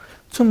کې دي،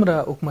 څومره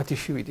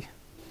حکومتي شوي دي؟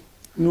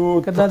 نو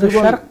که دا د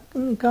شرق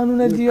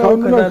قانونه دي او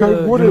که دا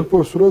ګورې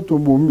په صورت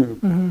عمومي،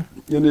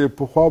 یعنې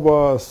پخوا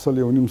به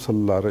 1.5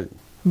 لارۍ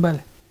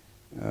بله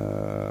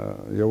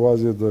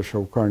یوازې د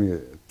شوکاڼې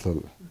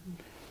تلل.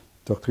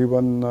 تقریبا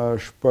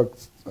شپږ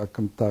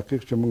کم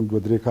تحقیق چې موږ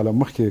 2-3 کاله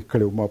مخکې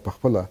کړی و ما په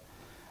خپله،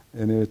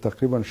 یعنې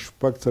تقریبا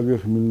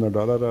 4 میلیونه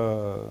ډالره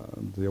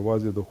د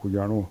یوازې د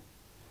خوږیاڼو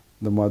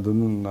د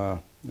معدنونو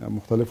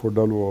مختلفو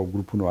ډلو او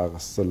ګروپونو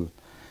اخیستل.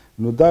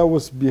 نو دا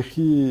اوس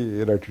بیخي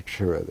راټیټ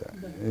شوی دی.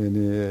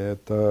 یعنې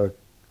ته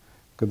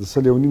که د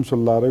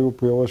 1.5 لاریو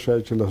په یوه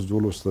شاید چې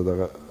 10-12 ته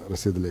دغه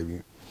رسېدلی وي.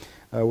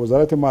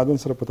 وزارت معدن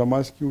سره په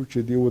تماس کې وو چې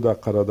دیو دا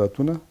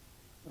قراردادونه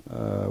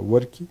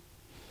ورکړي،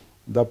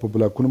 دا په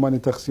بلاکونو باندې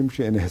تقسیم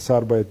شي،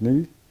 انحصار باید نه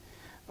وي،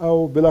 او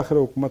بالاخره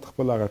حکومت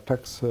خپل هغه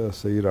ټکس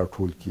صحیح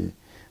راټول کړي.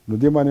 نو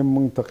دې باندې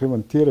موږ تقریبا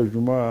 13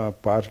 جمعه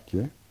پارک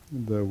کې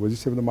د وزیر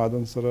صاحب د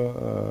معدن سره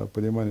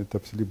په دې باندې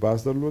تفصیلي بحث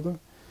درلوده،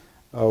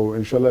 او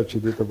ان شاء الله چې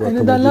دې ته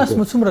به دا لاس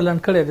مو څومره لنډ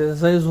کړی دی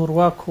ځای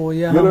زورواکو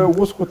یا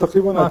اوس خو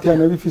تقریبا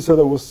 98%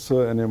 اوس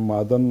یعنې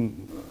معدن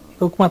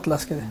د حکومت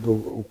لاس کې دی، د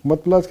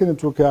حکومت لاس کې دی،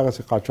 څوک یې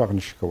هغسې قاچاق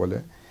نشي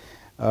کولی.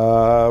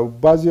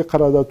 بعضې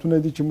قراردادونه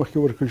دي چې مخکې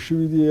ورکړل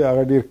شوي دي،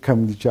 هغه ډېر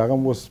کم دي چې هغه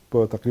هم اوس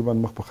په تقریبا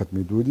مخ په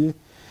ختمېدو دي.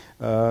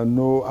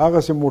 نو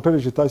هغسې موټرې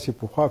چې تاسې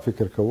پخوا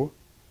فکر کوو،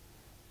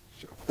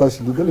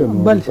 تاسې لیدلی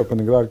نو په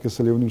ننګرهار کې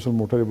 1.5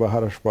 موټرې به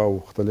هره شپه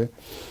اوختلې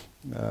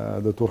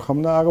د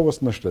تورخم نه، هغه اوس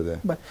نشته دی.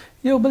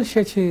 یو بل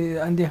شی چې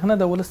اندېښنه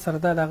د ولس سره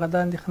ده، هغه دا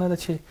اندېښنه ده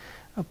چې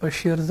په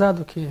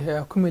شیرزادو کې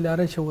کومې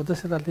لارې چې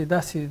ودسې راتلې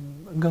داسې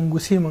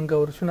ګنګوسې موږ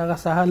ګورو چې هغه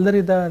ساحه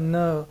لرې ده،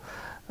 نه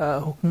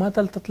حکومت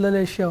هلته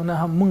تللی شي او نه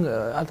هم موږ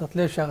هلته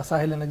تللی شي هغه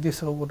ساحې له نږدې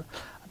سره وګورو.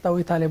 حتی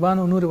وایي طالبان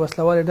او نورې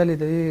وسلوالې ډلې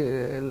د دې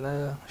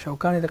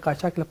شوکانې د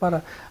قاچاق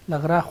لپاره له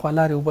غره خوا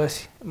لارې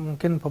وباسي،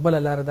 ممکن په بله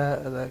لاره ده.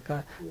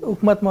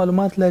 حکومت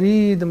معلومات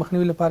لري، د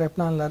مخنیوي لپاره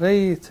پلان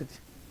لرئ څه دي؟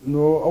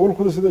 نو اول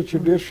خو داسې ده چې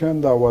ډېر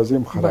شیان د اوازې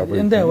هم خرابوي.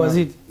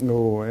 نو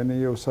یعنې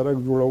یو سړک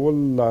جوړول،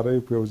 لارۍ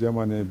په یو ځای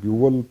باندې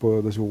بیول په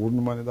داسې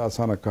غرونو باندې دا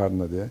اسانه کار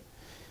نه دی،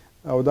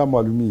 او دا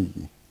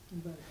معلومیږي،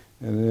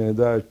 یعنې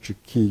دا چې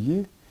کېږي.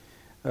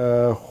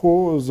 خو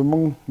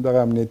زمونږ دغه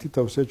امنیتي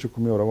توسعه چې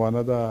کوم یو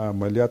روانه ده،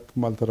 عملیات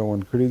کوم هلته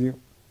روان کړي دي،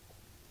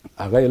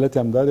 هغه علت یې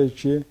همدا دی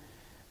چې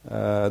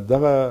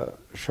دغه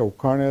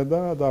شوکاڼې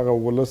ده، دغه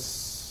ولس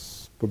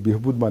په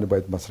بهبود باندې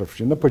باید مصرف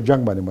شي، نه په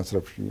جنګ باندې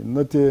مصرف شي،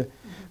 نه ترې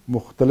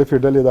مختلفې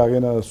ډلې د هغې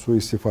نه سوء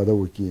استفاده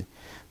وکړي.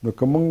 نو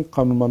که موږ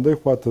قانونمندۍ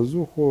خوا ته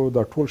ځو، خو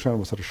دا ټول شیان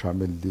ورسره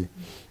شامل دي.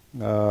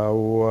 او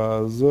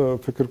زه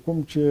فکر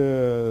کوم چې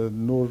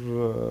نور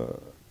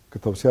که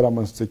توسعه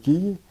رامنځته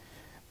کېږي،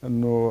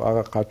 نو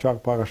هغه قاچاق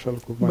په هغه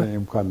خلکو باندې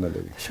امکان نه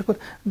لري. شکر.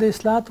 د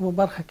اصلاحاتو په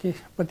برخه کې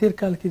په تېر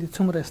کال کې د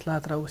څومره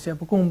اصلاحات راوستي،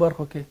 په کومو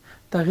برخو کې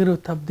تغییر او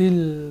تبدیل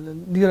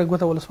ډېره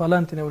ګوته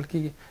ولسوالانو ته نیول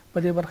کېږي؟ په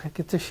دې برخه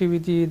کې څه شوي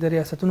دي؟ د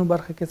ریاستونو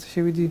برخه کې څه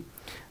شوي دي؟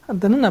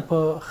 دننه په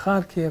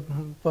ښار کې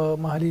په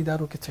محلي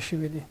ادارو کې څه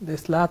شوي دي؟ د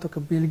اصلاحاتو که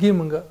بیلګې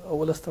موږ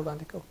ولس ته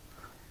وړاندې کوو.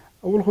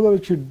 اول خو دا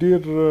چې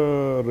ډېر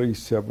رئیس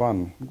صاحبان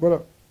ګوره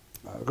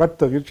غټ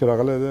تغییر چې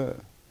راغلی دی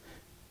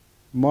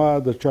ما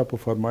د چا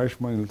په فرمایش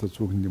باندې دلته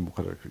څوک نه دي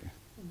مقرر کړي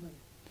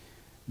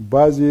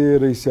بعضې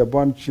رئیس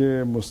صاحبان چې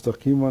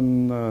مستقیما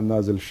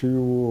نازل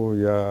شوي وو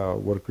یا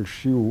ورکړل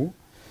شوي وو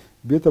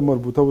بېرته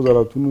مربوطه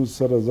وزارتونو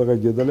سره زه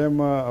غږېدلی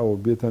یم او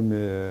بېرته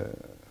مې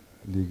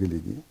لیږلي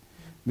دي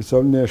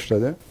مثالونه یې شته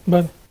دی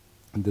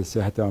د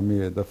صحت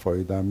عامې د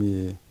فاید عامې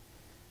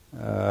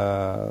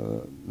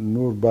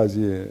نور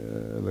بعضې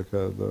لکه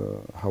د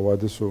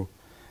حوادثو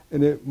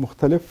یعنې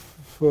مختلف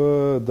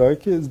دغه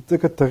کې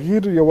ځکه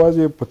تغییر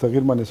یوازې په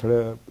تغییر باندې سړی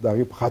د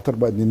هغې په خاطر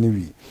باندې نه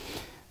وي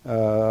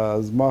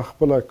زما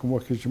خپله کوم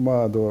وخت کې چې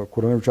ما د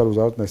کورنیو چارو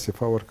وزارت نه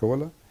استعفا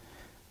ورکوله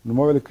نو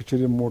ما ویل که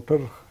چېرې موټر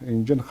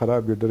انجن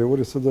خراب وي ډریور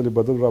یې څه ځلې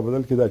بدل را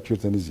بدل کړي دا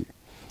چېرته نه ځي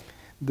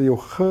د یو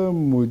ښه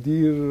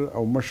مدیر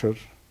او مشر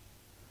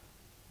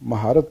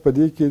مهارت په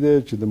دې کې دی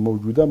چې د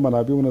موجوده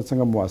منابعو نه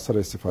څنګه مؤثره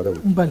استفاده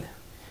وکړي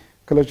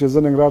کله چې زه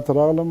ننګرهار ته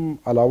راغلم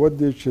علاوه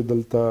دې چې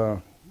دلته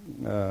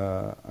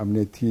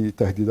امنیتي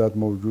تهدیدات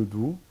موجود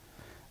وو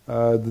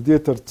د دې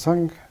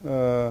ترڅنګ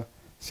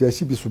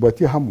سیاسي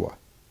بېثباتي هم وه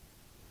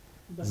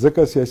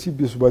ځکه سیاسي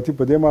بېثباتي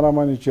په دې معنا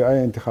باندې چې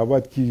آیا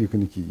انتخابات کیږي که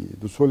نه کیږي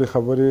د سولې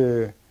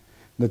خبرې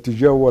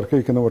نتیجه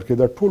ورکوي که نه ورکوي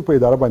دا ټول په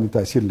اداره باندې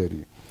تاثیر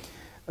لري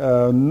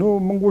نو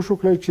موږ وشو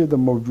کړی چې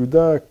د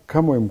موجوده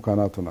کمو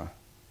امکاناتو نه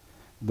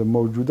د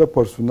موجوده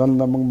پرسونل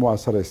نه موږ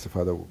مؤثره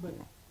استفاده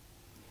وکړو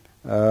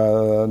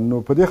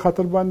نو په دې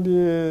خاطر باندې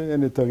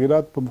یعنې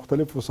تغییرات په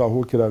مختلفو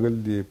ساحو کې راغلي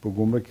دي په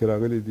ګمرک کې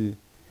راغلي دي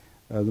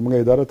زموږ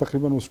اداره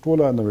تقریبا اوس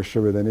ټوله نوې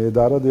شوې ده یعنې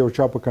اداره د یو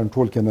چا په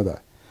کنټرول کې نه ده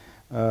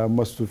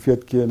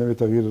مصروفیت کې نوې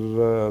تغییر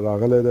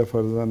راغلی دی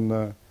فرضاً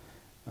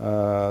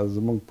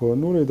زموږ په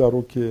نورو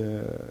ادارو کې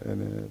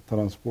یعنې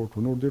ترانسپورټ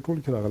او نور دې ټول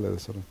کې راغلی دی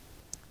سره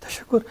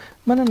تشکر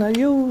مننه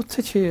یو څه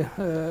چې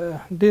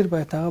ډېر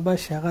باید هغه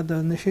باشي هغه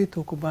د نشهیي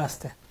توکو بحث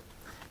دی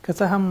که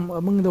څه هم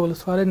موږ د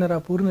ولسوالۍ نه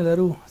راپورونه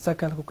لرو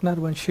سږکال کوکنار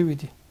بند شوي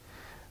دي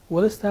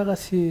ولس ته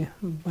هغسې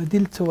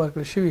بدیل څه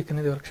ورکړل شوي که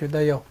نه دي ورکړل شوي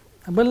دا یو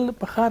بل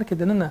په ښار کې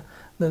دننه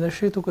د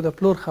نشهیي توکو د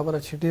پلور خبره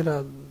چې ډېره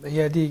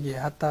یادېږي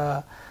حتی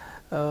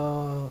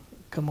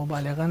که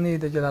مبالغه نه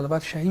د جلال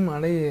آباد شاهي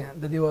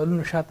ماڼۍ د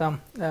دیوالونو شاته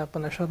په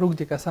نشه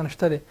روږدي کسان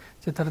شته دي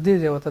چې تر دې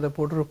ځایه ورته د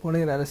پوډرو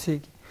پوڼۍ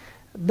رارسېږي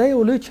دا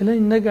یو لوی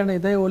چلنج نه ګڼئ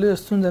دا یو لویه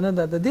ستونزه نه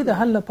ده د دې د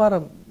حل لپاره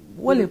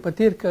ولې په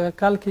تېر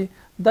کال کې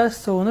داسې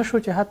څه ونه شو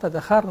چې حتی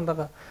د ښار نه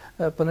دغه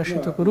په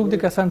نشهیي توکو روږدي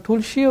کسان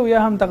ټول شي او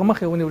یا هم دغه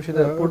مخې ونیول شي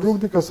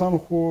روږدي کسان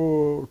خو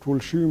ټول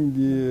شوي هم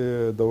دي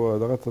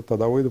دغه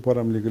تداوۍ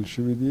دپاره هم لیږل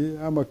شوي دي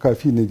اما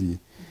کافي نه دي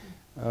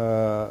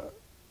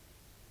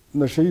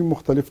نشهیي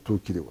مختلف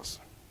توکي دي اوس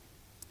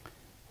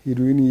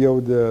هیروین یو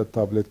د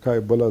تابلیتکای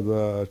بله د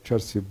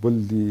چرسې بل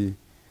دي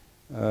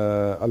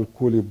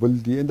الکول بل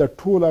دي دا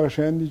ټول هغه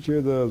شیان دي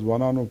چې د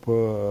ځوانانو په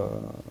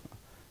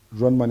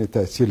ژوند باندې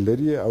تاثیر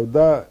لري او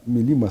دا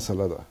ملي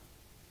مسله ده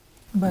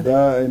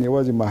دا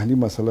یوازې محلي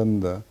مسله نه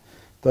ده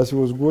تاسې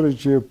اوس ګورئ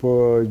چې په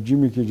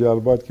ژمي کې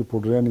جلال آباد کې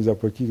پوډریان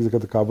اضافه کېږي ځکه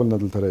د کابل نه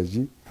دلته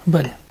راځي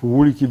په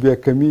اوړي کې بیا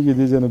کمیږي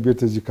دې ځای نه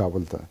بېرته ځي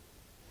کابل ته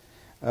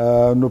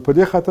نو په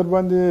دې خاطر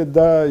باندې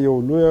دا یو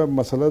لویه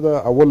مسله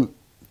ده اول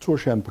څو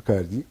شیان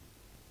پکار دي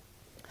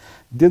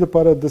دې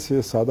دپاره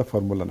داسې ساده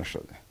فرموله نشته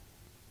ده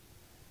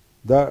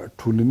دا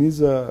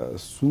ټولنیزه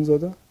ستونزه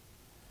ده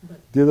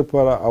دې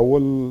دپاره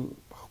اول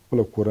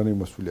خپله کورنۍ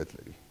مسؤلیت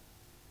لري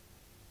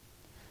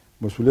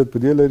مسؤلیت په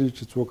دې لري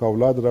چې څوک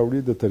اولاد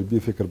راوړي د تربیې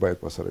فکر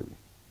باید ورسره وي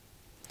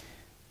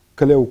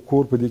کله یو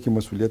کور په دې کې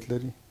مسؤلیت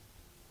لري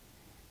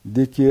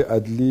دې کې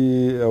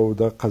عدلي او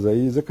د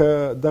قضایي ځکه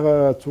دغه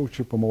څوک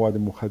چې په مواد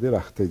مخدر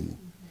اخته دي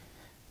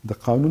د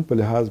قانون په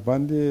لحاظ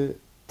باندې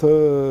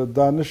ته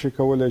دا نشي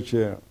کولی چې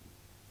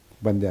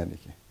بندیان یې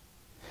کړي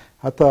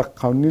حتی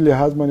قانوني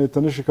لحاظ باندې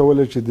ته نشي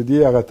کولی چې د دې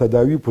هغه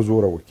تداوي په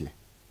زوره وکړي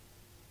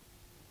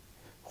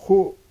خو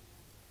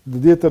د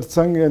دې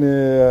ترڅنګ یعنې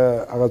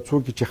هغه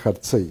څوک چې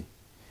خرڅوي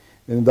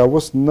یعنې دا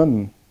اوس نن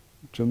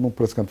چې موږ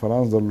پریس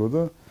کنفرانس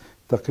درلوده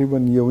تقریبا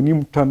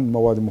 1.5 ټن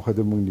مواد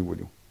مخدر موږ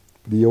نیولي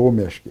په دې یوه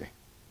میاشت کې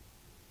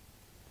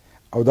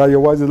او دا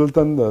یوازې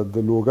دلته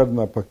د لوګر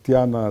نه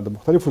پکتیا نه د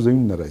مختلفو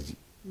ځایونو نه راځي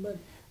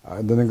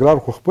د ننګرهار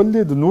خو خپل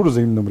دی د نورو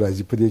ځایونو نه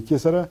راځي په دې کې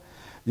سره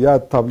یا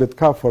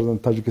تابلیتکا فرضاً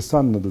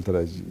تاجکستان نه دلته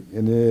راځي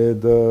یعنې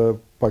د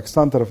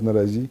پاکستان طرف نه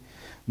راځي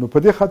نو په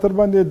دې خاطر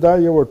باندې دا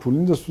یوه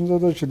ټولنیزه ستونزه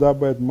ده چې دا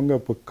باید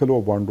موږ په کلو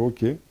او بانډو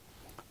کې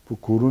په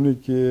کورونو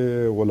کې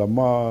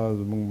علما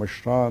زموږ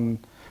مشران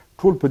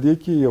ټول په دې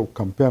کې یو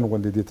کمپین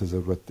غوندې دې ته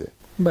ضرورت دی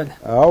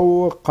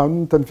او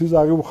قانون تنفیذ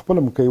هغې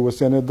خپله هم کوي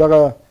اوس یعنې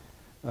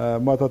دغه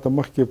ما تا ته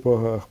مخکې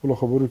په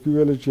خپلو خبرو کې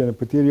ویله چې یعنې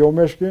په تېر یو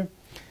میاشت کې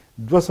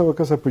 200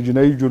 کسه په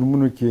جنایي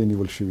جرمونو کې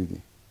نیول شوي دي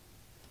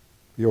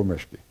یو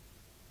میاشت کې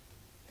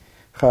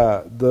ښه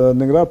د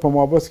ننګرهار په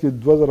محبس کې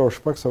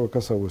 2600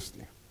 کسه اوس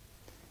دي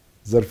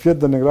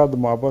ظرفیت د ننګرهار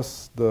د محبس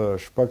د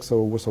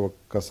 600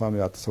 کسانو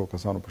یا 800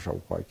 کسانو په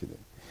شاوخوا کې دی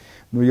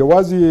نو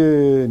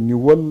یوازې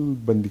نیول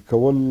بندي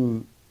کول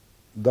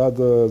دا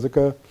د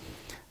ځکه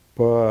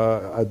په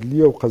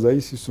عدلي او قضایي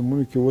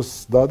سیستمونو کې اوس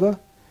دا ده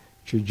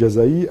چې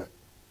جزایي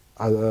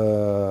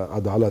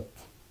عدالت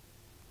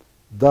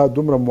دا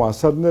دومره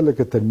مؤثر نه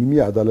لکه ترمیمي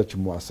عدالت چې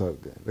مؤثر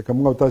دی. لکه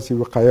موږ تاسې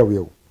وقایه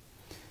ویو،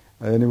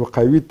 یعنې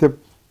وقایوي طب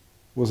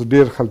اوس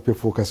ډېر خلک پرې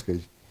فوکس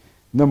کوي،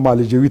 نه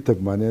معالجوي طب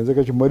باندې،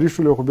 ځکه چې مریض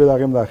شولو خو بیا د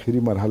هغې هم د آخري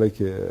مرحله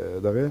کې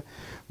دغه.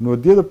 نو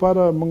دې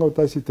دپاره موږ او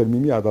تاسې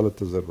ترمیمي عدالت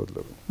ته ضرورت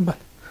لرو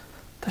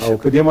او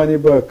په دې باندې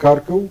به کار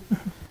کوو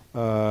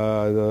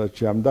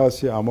چې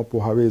همداسې عامه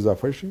پوهاوی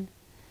اضافه شي،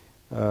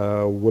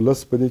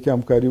 ولس په دې کې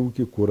همکاري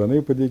وکړي، کورنۍ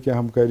په دې کې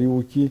همکاري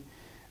وکړي.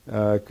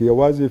 که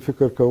یوازې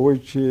فکر کوئ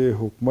چې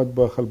حکومت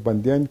به خلک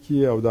بندیان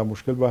کړي او دا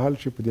مشکل به حل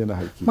شي، په دې نه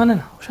حل کېږي.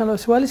 مننه. خوشحاله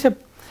اوسئ. والي صاحب،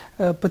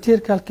 په تېر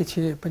کال کې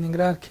چې په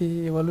ننګرهار کې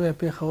یوه لویه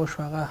پېښه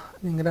وشوه، هغه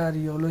ننګرهار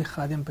یو لوی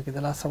خادم پکې د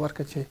لاسه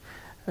ورکړه چې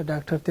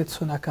ډاکټر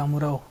تیتسو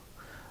ناکاموره و.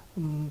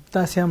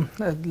 تاسې هم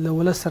له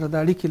ولس سره د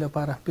اړیکې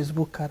لپاره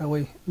فیسبوک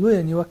کاروئ.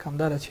 لویه نیوکه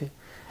همدا ده چې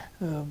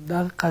د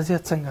هغه قضیه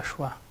څنګه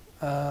شوه،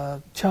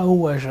 چا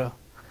ووژه،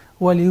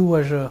 ولې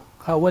ووژه،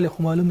 ولې خو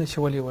معلوم دی چې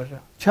ولې ووژه،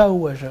 چا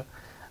ووژه،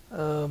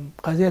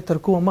 قضیه تر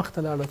کومه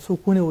مخته لاړه، څوک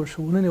ونیول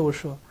شو ونه نیول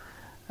شو.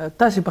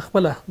 تاسې په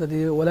خپله د دې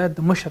ولایت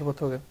د مشر په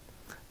توګه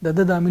د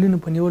ده د عاملینو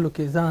په نیولو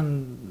کې ځان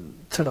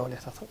څه ډول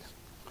احساسوئ؟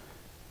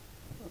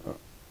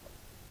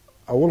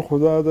 اول خو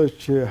دا ده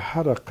چې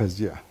هره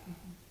قضیه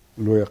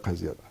لویه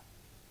قضیه ده.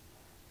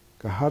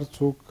 که هر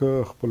څوک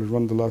خپل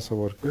ژوند د لاسه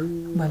ورکوي،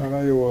 هغه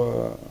یوه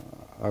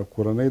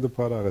کورنۍ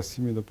دپاره، هغه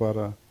سیمې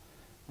دپاره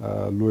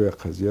لویه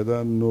قضیه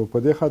ده. نو په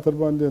دې خاطر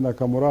باندې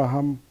ناکاموره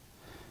هم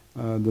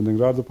د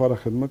ننګرهار دپاره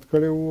خدمت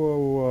کړی و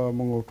او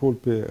موږ ټول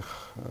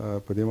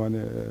په دې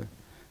باندې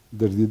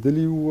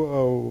دردېدلي وو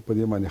او په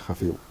دې باندې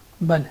خفې وو.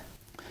 بله.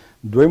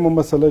 دویمه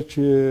مسله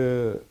چې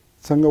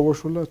څنګه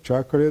وشوله، چا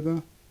کړې ده،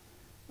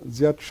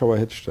 زیات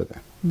شواهد شته ده.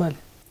 بله.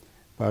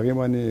 په هغې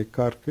باندې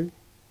کار کوي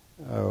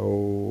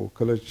او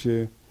کله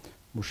چې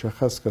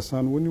مشخص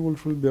کسان ونیول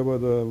شول، بیا به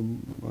د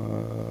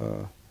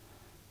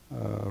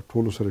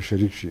ټولو سره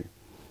شریک شي.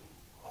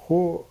 خو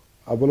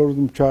اوله ورځ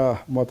چا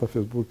ما ته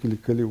فیسبوک کې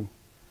لیکلي وو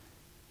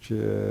چې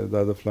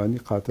دا د فلاني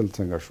قاتل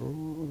څنګه شو،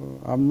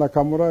 هم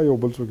ناکاموره یو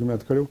بل څوک یې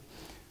یاد کړی و.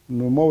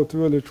 نو ما ورته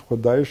وویل چې خو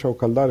داعش او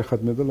کلدار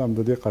ختمېدل هم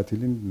د دې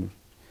قاتلین،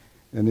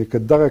 یعنې که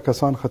دغه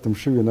کسان ختم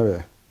شوي نه وی،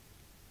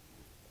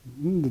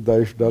 د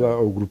داعش ډله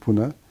او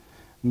ګروپونه،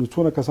 نو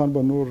څونه کسان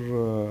به نور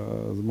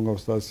زموږ او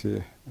ستاسې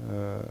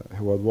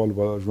هېوادوالو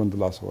به ژوند د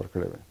لاسه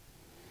ورکړی وی.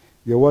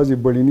 یوازې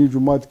بړیني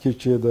جومات کې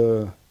چې د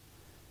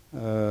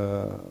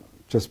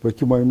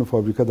چسپکي ماینونو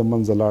فابریکه د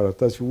منځه لاړه،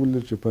 تاسې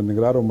ولیدل چې په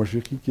ننګرهار او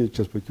مشرقي کې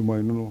چسپکي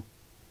ماینونو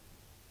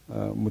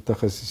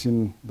متخصصین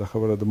د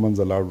خبره د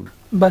منځه لاړل.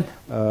 بله.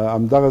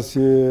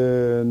 همدغسې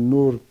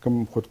نور کوم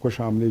خودکش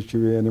حملې چې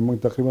وې، یعنې موږ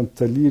تقریبا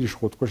 40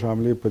 خودکش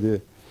حملې په دې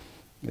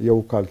یو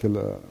کال کې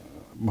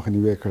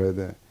مخنیوی کړی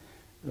دی.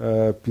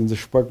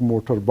 15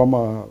 موټر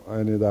بمه،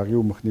 یعنې د هغې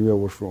مخنیوی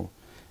وشو.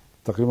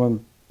 تقریبا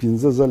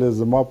 15 ځلې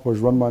زما په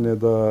ژوند باندې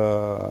د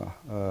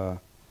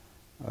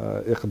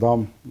اقدام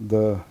د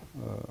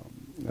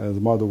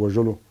زما د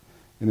وژلو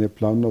یعنې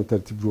پلانونه او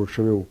ترتیب جوړ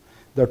شوی و.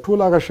 دا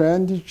ټول هغه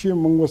شیان دي چې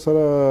موږ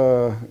ورسره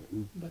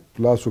په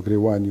لاس وکړې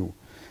یو.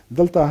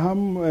 دلته هم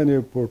یعنې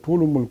په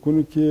ټولو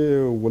ملکونو کې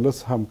ولس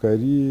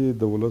همکاري،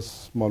 د ولس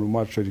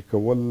معلومات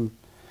شریکول،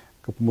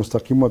 که په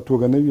مستقیمه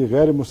توګه نه وي،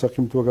 غیر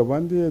مستقیم توګه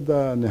باندې دا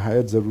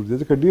نهایت ضرور دی.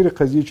 ځکه ډېرې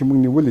قضیې چې موږ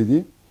نیولې دي،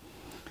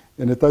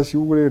 یعنې تاسې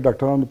وګورئ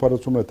ډاکټرانو لپاره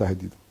څومره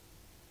تهدید،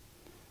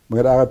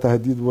 مګر هغه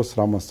تهدید اوس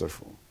رامنځته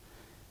شو.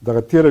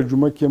 دغه تېره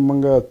جمعه کې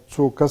موږ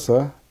څو کسه،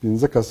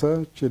 15 کسه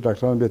چې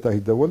ډاکټران بیا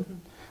تهدیدول،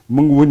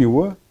 موږ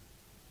ونیوه.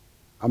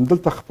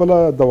 همدلته خپله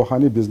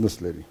دواخانې بزنس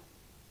لري،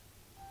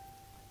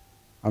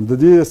 هم د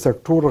دې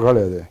سکتور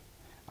غړی دی،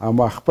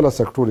 اما خپله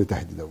سکتور یې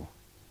تهدیدوه.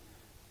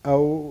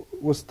 او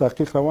اوس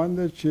تحقیق روان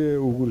دی چې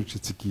وګورو چې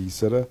څه کېږي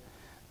سره.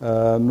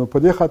 نو په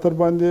دې خاطر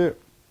باندې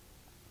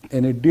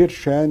یعنې ډېر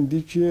شیان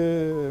دي چې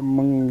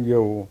موږ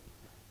یو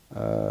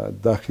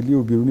داخلي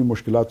او بیروني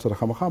مشکلات سره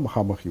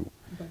مخامخ یو.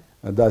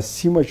 دا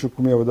سیمه چې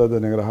کوم یو ده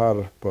د ننګرهار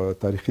په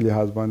تاریخي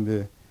لحاظ باندې،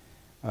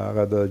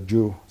 هغه د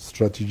جیو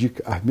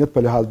ستراتیژیک اهمیت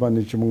په لحاظ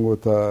باندې چې موږ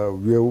ورته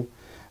ویو،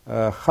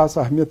 خاص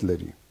اهمیت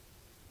لري.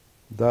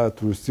 دا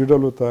تورستي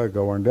ډلو ته،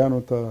 ګاونډیانو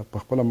ته، په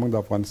خپله موږ د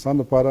افغانستان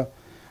لپاره،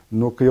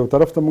 نو که یو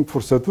طرف ته موږ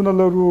فرصتونه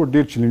لرو،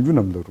 ډېر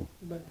چیلنجونه هم لرو،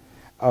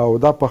 او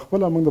دا په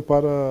خپله موږ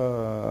لپاره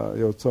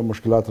یو څه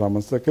مشکلات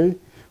رامنځته کوي.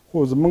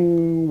 خو زموږ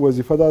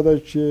وظیفه دا ده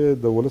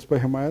چې د ولس په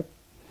حمایت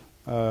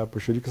په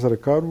شریک سره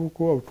کار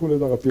وکړو او ټول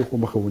دغه پیښو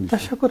مخه ونیسو.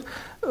 تشکر.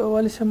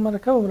 والي صاحب،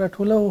 مرکه به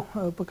راټولو،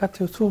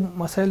 فقط یو څو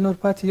مسایل نور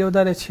پاتې. یو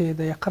دا دی چې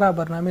د اقرا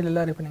برنامې له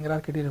لارې په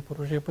ننګرهار کې ډېرې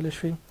پروژې پلې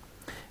شوې.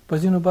 په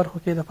ځینو برخو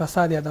کې د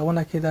فساد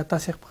یادونه کېده.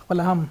 تاسې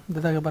خپله هم د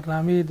دغې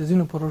برنامې د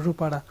ځینو پروژو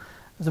په اړه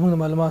زموږ د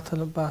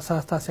معلوماتو په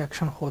اساس تاسې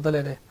اکشن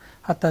ښودلی دی،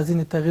 حتی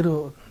ځینې تغییر او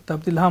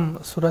تبدیل هم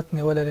صورت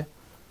نیولی دی.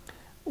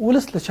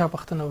 ولس له چا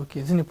پوښتنه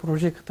وکړي، ځینې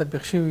پروژې که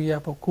تطبیق شوي یا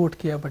په کوټ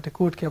کې یا په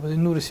ټکوټ کې یا په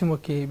ځینو نورو سیمو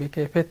کې بې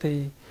کیفیته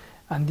وي،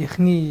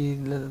 اندېښنې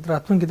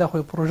راتلونکي دا خو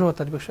یو پروژه به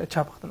تطبیق شي،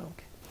 چا پوښتنه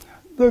وکړي؟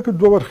 دا که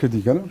دوه برخې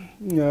دي که نه.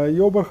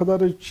 یو برخه دا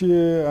ده چې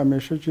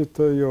همیشه چې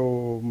ته یو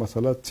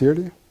مسله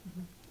څېړې،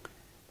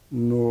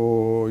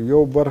 نو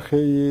یو برخه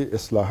یې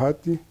اصلاحات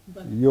دي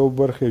یو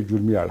برخه یې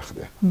جرمي اړخ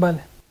دی.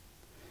 بله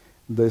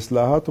د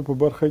اصلاحاتو په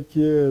برخه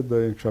کې د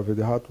انکشاف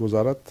دهات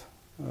وزارت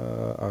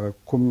هغه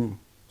کوم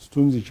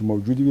ستونزې چې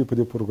موجودې وي په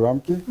دې پروګرام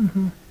کې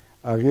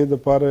هغې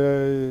دپاره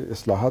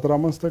اصلاحات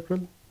رامنځته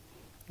کړل.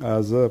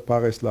 زه په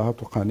هغه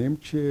اصلاحاتو قانع یم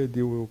چې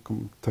دوی کوم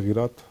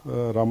تغییرات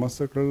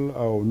رامنځته کړل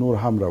او نور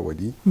هم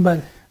راولي.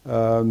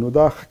 نو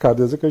دا ښه کار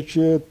دی ځکه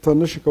چې ته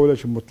نشي کولی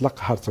چې مطلق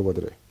هر څه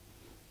ودرې.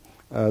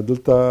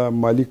 دلته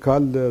مالي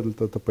کال دی،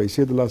 دلته ته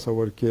پیسې د لاسه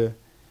ورکې.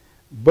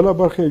 بله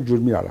برخه یې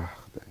جرمي اړخ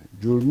دی.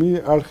 جرمي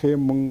اړخ یې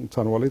موږ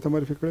څارنوالۍ ته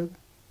معرفي کړی دی.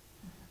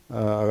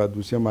 هغه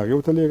دوسیه هم هغې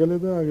ورته لیږلی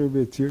ده، هغې به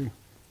یې څېړي.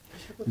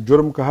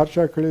 جرم که هر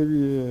چا کړی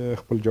وي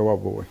خپل جواب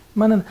به وایي.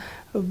 مننه.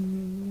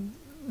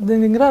 د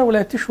ننګرهار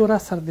ولایتي شورا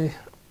سره دی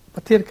په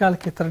تېر کال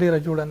کې تر ډېره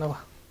جوړه نه وه.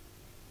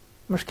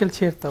 مشکل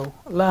چیرته و؟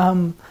 لا هم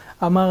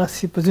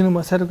هماغسې په ځینو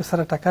مسایلو کې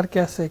سره ټکر کې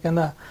یاستئ که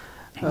نه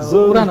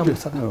ورانه مو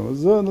سره؟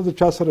 زه نه د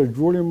چا سره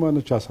جوړ یم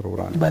نه چا سره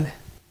وران یم. بله.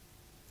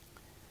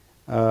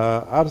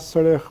 هر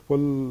سړی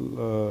خپل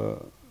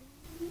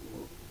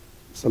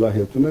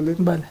صلاحیتونه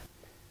لري. بله.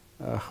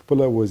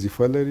 خپله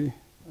وظیفه لري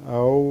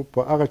او په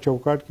هغه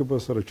چوکاټ کې به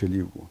سره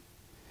چلیږو.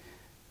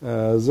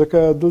 ځکه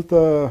دلته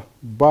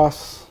بحث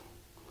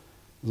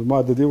زما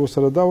د دې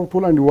ورسره دا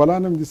ټول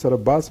انډیوالان هم دي سره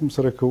بحث هم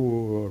سره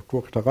کوو،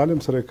 ټوک ټغال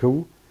هم سره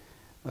کوو.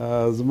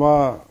 زما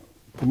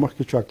په مخ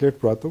کې چاکلیټ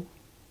پراته و،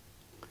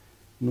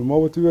 نو ما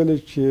ورته ویلی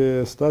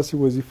چې ستاسې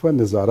وظیفه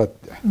نظارت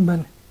دی.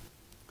 بله.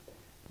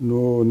 نو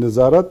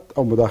نظارت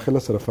او مداخله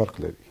سره فرق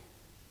لري.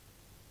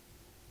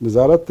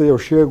 نظارت ته یو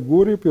شی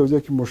ګوري، په یو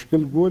ځای کې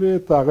مشکل ګوري،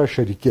 ته هغه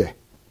شریکې.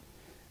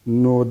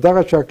 نو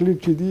دغه چاکلیټ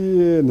چې دي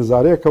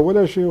نظاره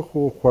کولی شي خو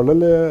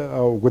خوړلی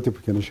او ګوتې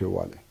پکې نه شي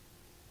والی.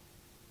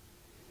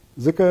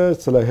 ځکه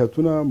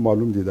صلاحیتونه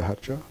معلوم دي د هر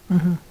چا.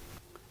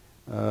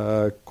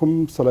 کوم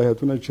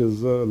صلاحیتونه چې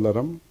زه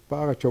لرم په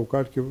هغه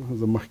چوکاټ کې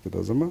زه مخکې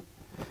ته ځم.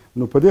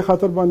 نو په دې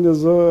خاطر باندې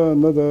زه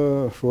نه د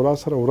شورا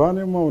سره وران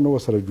یم او نه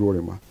ورسره جوړ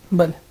یم.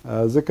 بله.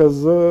 ځکه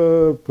زه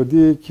په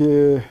دې کې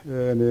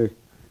یعنې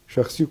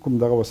شخصي کوم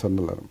دغه ورسره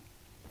نه لرم.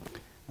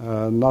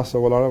 ناسه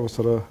ولاړه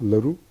ورسره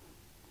لرو.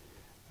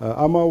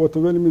 اما ورته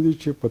ویل مې دي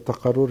چې په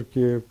تقرر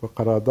کې، په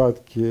قرارداد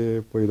کې،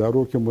 په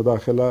ادارو کې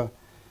مداخله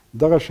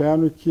دغه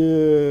شیانو کې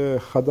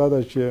ښه دا ده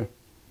چې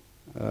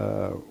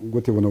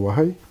ګوتې ونه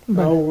وهئ.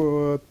 او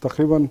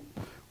تقریبا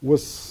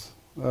اوس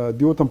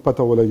دې ته هم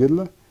پته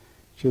ولګېدله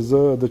چې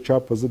زه د چا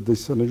په ضد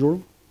دسیسه نه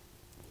جوړم،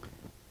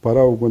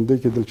 پره او ګوندۍ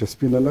کې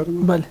دلچسپي نه لرم.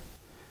 بله.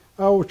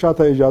 او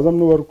چاته اجازه هم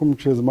نه ورکوم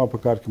چې زما په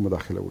کار کې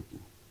مداخله وکړي.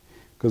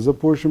 که زه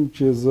پوه شم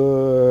چې زه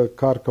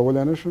کار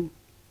کولی نه شم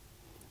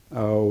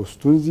او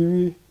ستونزې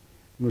وي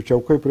نو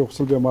چوکۍ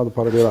پرېښودل بیا ما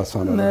دپاره ډېر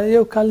اسانه ده.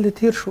 یو کال دې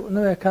تېر شو،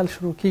 نوی کال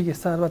شروع کېږي،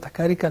 ستا البته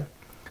کاري کال.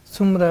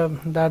 څومره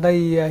ډاډی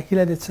یا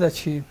هیله دې څه ده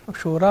چې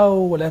شورا او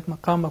ولایت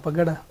مقام به په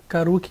ګډه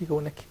کار وکړي که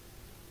ونه کړي؟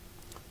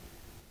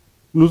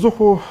 نو زه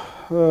خو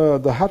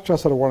د هر چا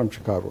سره غواړم چې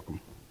کار وکړم.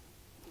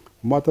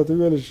 ما ته ته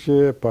ویل چې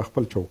په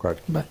خپل چوکاټ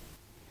کې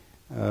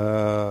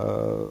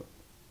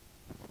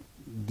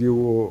دیو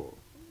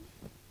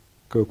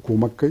که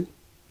کومک کوي،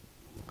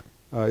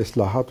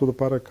 اصلاحاتو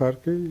لپاره کار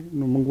کوي،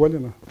 نو موږ ولې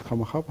نه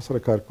خامخا په سره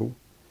کار کوو.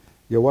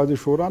 یوازې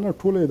شورا نه،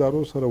 ټولو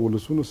ادارو سره،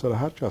 ولسونو سره،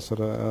 هر چا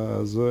سره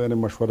زه یعنې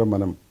مشوره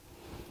منم.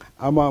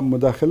 اما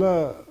مداخله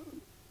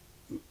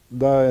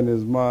دا یعنې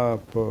زما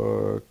په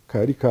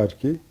کاري کار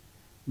کې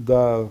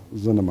دا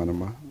زه نه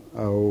منم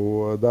او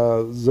دا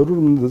ضرور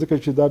نه ده، ځکه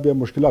چې دا بیا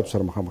مشکلاتو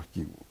سره مخامخ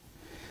کېږو.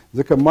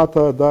 ځکه ما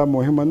ته دا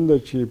مهمه نه ده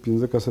چې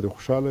 15 کسه دې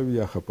خوشحاله وي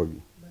یا خفه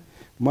وي.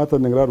 ما ته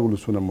ننګرهار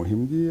ولسونه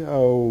مهم دي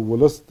او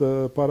ولس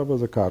دپاره به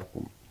زه کار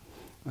کوم.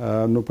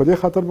 نو په دې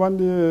خاطر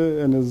باندې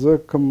یعنې زه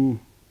کوم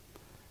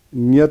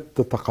نیت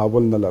د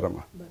تقابل نه لرم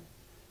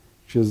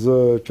چې زه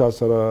چا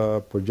سره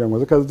په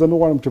جنګ، ځکه زه نه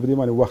غواړم چې په دې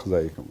باندې وخت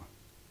ضایع کړم.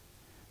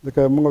 ځکه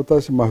موږ او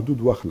تاسې محدود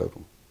وخت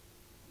لرو.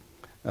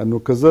 نو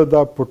که زه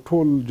دا په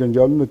ټول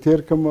جنجالونو تېر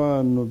کړم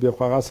نو بیا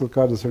خو هغه اصل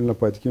کار د سړي نه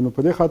پاتې کېږي. نو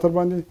په دې خاطر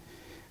باندې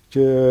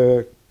چې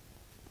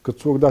که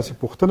څوک داسې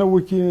پوښتنه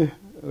وکړي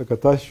لکه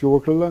تاسې چې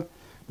وکړله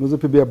نو زه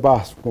پې بیا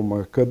بحث کوم.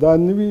 که دا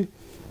نه وي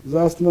زه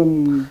اصلا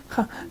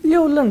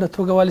یو لنډه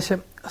توګه والي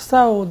صاحب، ستا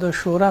او د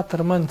شورا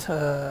ترمنځ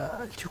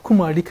چې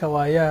کومه اړیکه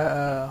وه یا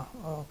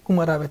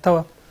کومه رابطه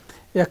وه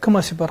یا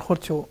کومه سي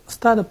برخورد چې و،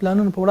 ستا د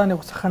پلانونو په وړاندې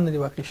خو څه خنډ نه دي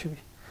واقع شوي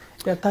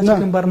یا تا چې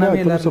کوم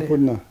برنامې لرلې؟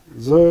 نه،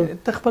 زه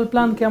ته خپل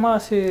پلان کې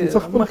هماغسې زه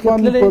خپل پلان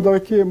په دغه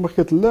کې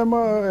مخکې تللی یم.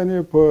 یعنې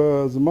په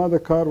زما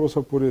د کار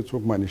اوسه پورې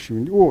څوک مانع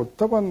شوي دي. او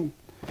طبعا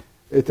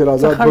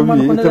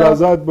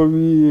اعتراضات به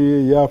وي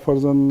یا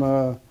فرضاً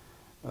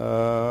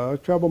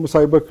چا به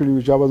مصاحبه کړي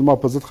وي، چا به زما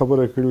په ضد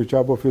خبره کړې وي،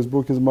 چا به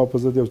فیسبوک کې زما په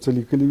ضد یو څه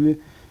لیکلي وي.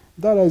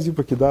 دا راځي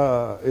پکې دا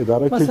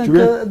اداره کې چې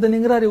مثلا د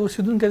ننګرهار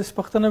اوسېدونکی داسې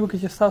پوښتنه وکړي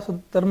چې ستاسو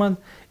ترمنځ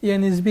یا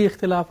نسبي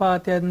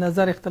اختلافات یا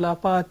نظر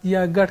اختلافات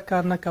یا ګډ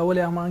کار نه کول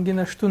یا هماهنګي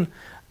نه شتون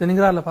د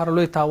ننګرهار لپاره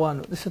لوی تاوان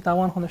و. داسې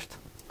تاوان خو نشته.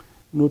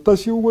 نو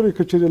تاسې وګورئ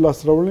که چېرې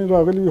لاسته راوړنې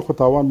راغلي وي خو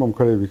تاوان به هم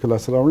کړی وي، که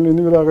لاسته راوړنې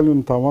نه وي راغلي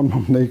نو تاوان به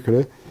هم نه وي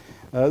کړی.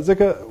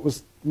 ځکه اوس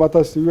ما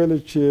تاسې ویلې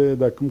چې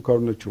دا کوم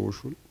کارونه چې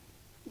وشول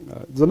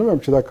زه نه وایم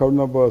چې دا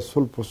کارونه به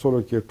سل په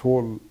سلو کې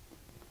ټول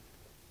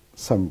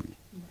سم وي،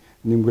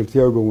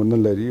 نیمګړتیاوې به ونه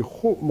لري،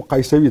 خو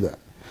مقایسوي ده.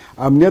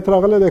 امنیت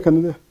راغلی دی که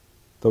نه دی؟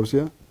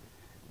 توسعه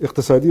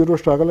اقتصادي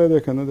رشد راغلی دی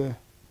که نه دی؟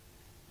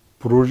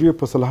 پروژې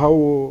په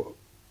سلهاو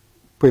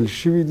پیل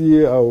شوي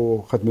دي او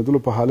ختمېدلو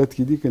په حالت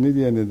کې دي که نه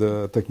دي، یعنې د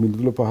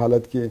تکمیلېدلو په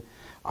حالت کې.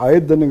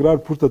 عاید د ننګرهار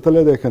پورته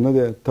تللی دی که نه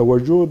دی؟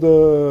 توجه د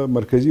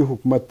مرکزي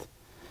حکومت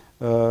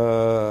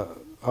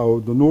او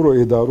د نورو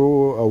ادارو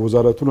او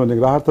وزارتونو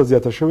ننګرهار ته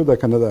زیاته شوې ده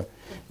که نه ده؟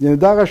 یعنې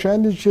دا هغه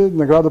شیان دي چې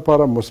ننګرهار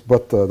دپاره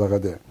مثبت دغه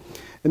دی.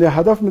 یعنې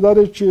هدف مې دا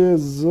دی چې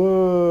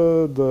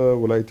زه د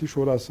ولایتي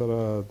شورا سره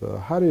د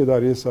هر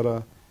ادارې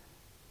سره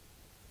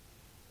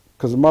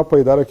که زما په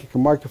اداره کې که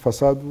ما کې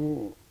فساد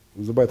و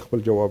زه باید خپل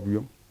جواب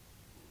ویم،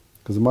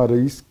 که زما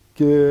رئیس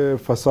کې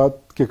فساد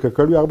کې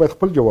ککړ وي هغه باید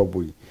خپل جواب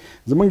ووایي.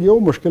 زموږ یو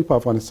مشکل په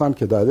افغانستان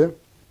کې دا دی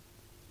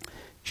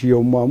چې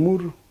یو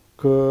مامور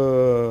که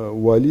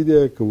والي دی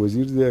که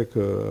وزیر دی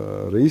که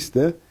رئیس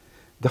دی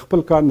د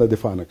خپل کار نه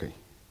دفاع نه کوي.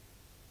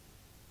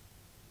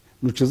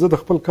 نو چې زه د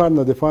خپل کار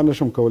نه دفاع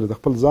نشم کولی، د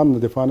خپل ځان نه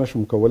دفاع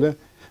نشم کولی،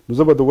 نو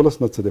زه به د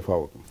ولس نه څه دفاع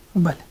وکړم؟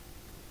 بله.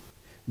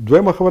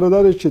 دویمه خبره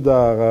دا ده چې دا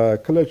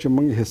کله چې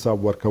موږ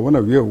حساب ورکونه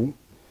ویو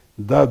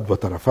دا دوه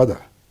طرفه ده.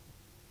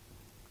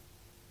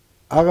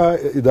 هغه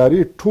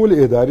ادارې ټول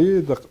ادارې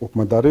د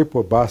حکومتدارۍ په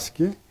باس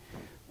کې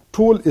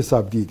ټول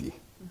حسابدي دي.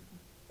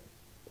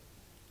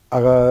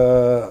 هغه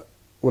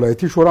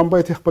ولایتي شورا هم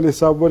باید خپل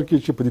حساب ورکړي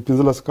چې په دې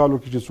 15 کالو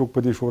کې چې څوک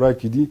په دې شورا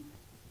کې دي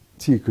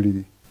څه کړي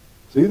دي.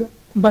 صحیح ده؟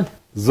 بله.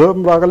 زه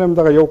هم راغلی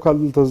دغه یو کال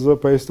دلته زه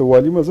په حیث د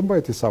والي یم، زه هم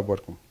باید حساب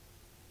ورکړم.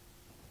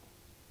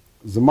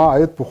 زما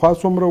عاید پخوا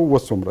څومره و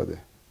اوس څومره دی،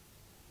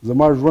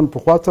 زما ژوند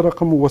پخوا څه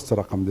رقم و اوس څه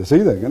رقم دی.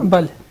 صحیح ده که نه؟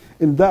 بله.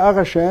 دا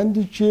هغه شیان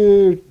دي چې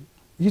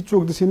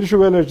هېڅوک داسې نشي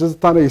ویلی چې زه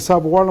تا نه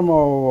حساب غواړم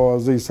او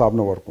زه حساب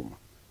نه ورکوم.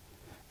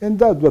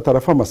 دا دوه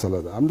طرفه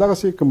مسله ده.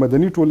 همدغسې که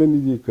مدني ټولنې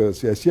دي که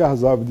سیاسي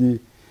احزاب دي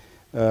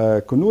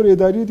که نور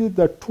ادارې دي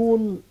دا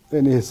ټول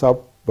یعنې حساب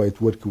باید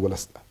ورکړي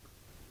ولس ته.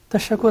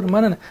 تشکر،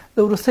 مننه. د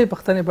وروستۍ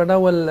پوښتنې په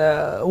ډول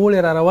اوړی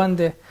را روان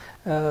دی،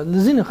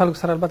 له ځینې خلکو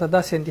سره البته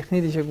داسې اندېښنې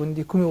دي چې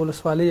ګوندې کومې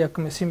ولسوالۍ یا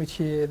کومې سیمې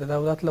چې د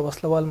دولت له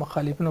وسلوال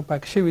مخالفینو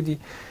پاک شوي دي،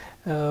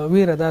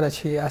 ویره دا ده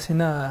چې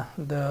اسینه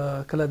د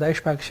کله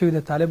داعش پاک شوي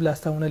د طالب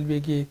لاسته ونه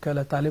لویږي،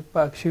 کله طالب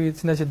پاک شوي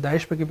څنګه چې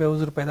داعش پکې بیا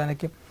حضور پیدا نه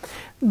کړي.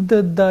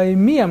 د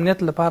دایمي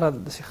امنیت لپاره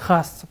داسې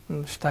خاص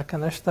شته که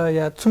نشته،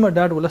 یا څومره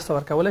ډاډ ولس ته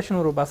ورکولی شي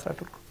نور بس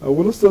راټول کړو؟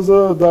 ولس ته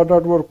زه دا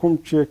ډاډ ورکوم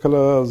چې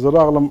کله زه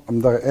راغلم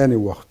همدغه عین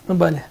وخت،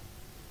 بله،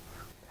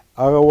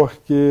 هغه وخت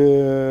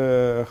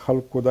کې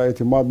خلکو دا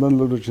اعتماد نه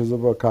لرلو چې زه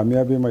به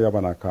کامیاب یم یا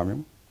به ناکام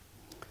یم،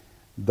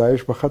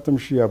 داعش به ختم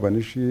شي یا به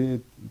نه شي،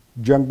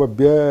 جنگ به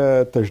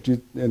بیا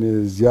تشدید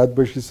یعنې زیات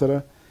به شي سره.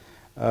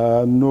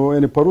 نو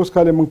یعنې په روز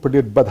کال یې موږ په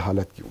ډېر بد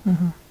حالت کې وو،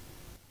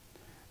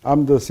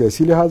 هم د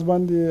سیاسي لحاظ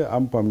باندې،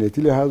 هم په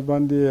امنیتي لحاظ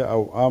باندې،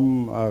 او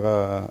هم هغه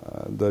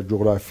د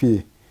جغرافي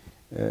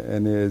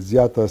یعنې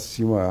زیاته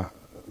سیمه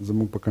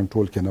زموږ په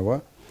کنټرول کې نه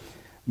وه.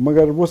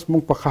 مګر اوس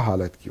موږ په ښه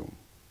حالت کې وو،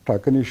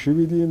 ټاکنې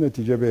شوي دي،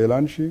 نتیجه به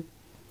اعلان شي،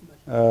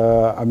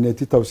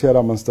 امنیتي توسعه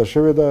رامنځته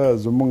شوې ده،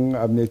 زموږ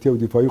امنیتي او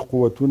دفاعي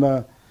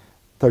قوتونه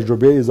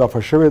تجربه اضافه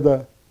شوې ده،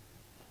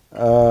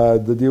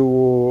 د دې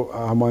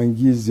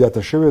هماهنګي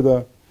زیاته شوې ده،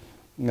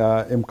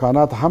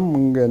 امکانات هم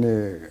موږ یعنې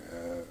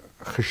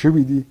ښه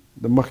شوي دي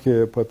د مخکې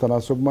په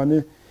تناسب باندې.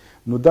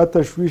 نو دا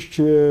تشویش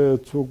چې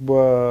څوک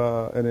به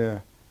یعنې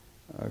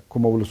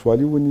کومه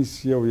ولسوالي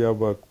ونیسي او یا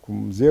به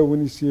کوم ځای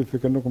ونیسي،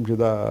 فکر نه کوم چې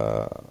دا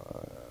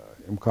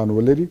امکان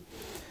ولري.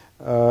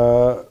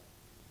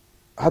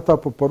 حتی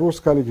په پروس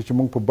کال کې چې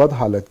موږ په بد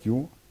حالت کې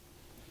وو،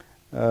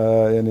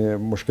 یعنې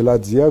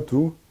مشکلات زیات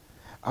وو،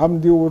 هم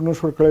دې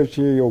ورنشو کړی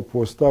چې یو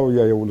پوسته او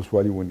یا یو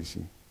ولسوالي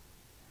ونیسي.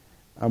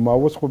 اما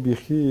اوس خو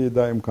بیخي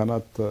دا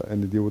امکانات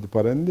یعنې دې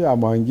دپاره نه دي،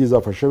 هماهنګي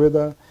اضافه شوې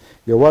ده.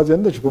 یوازې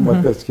نه ده چې په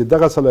مرکز کې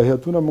دغه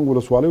صلاحیتونه موږ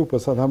ولسوالیو په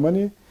سطحه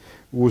باندې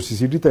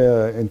OCCD ته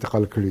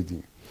انتقال کړي دي.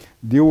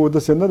 دې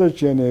داسې نه ده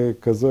چې یعنې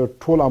که زه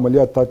ټول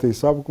عملیات تا ته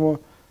حساب کړم،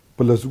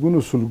 په لسګونو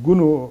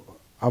سلګونو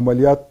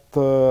عملیات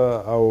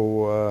او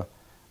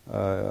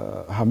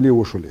حملې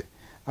وشولې،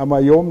 اما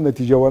یوم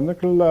نتیجه ورنه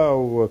کړله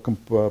او کوم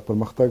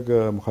پرمختګ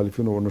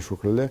مخالفینو ورنه شو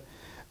کړلی.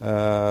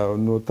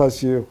 نو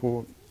تاسې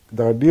خو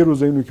دغه ډېرو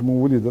ځایونو کې مونږ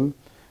ولیدل،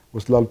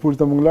 اوس لالپورې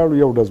ته مونږ لاړو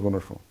یو ډز ونه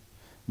شو.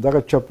 دغه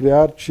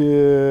چپریار چې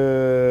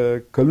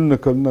کلونه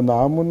کلونه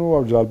ناامن و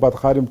او جلال آباد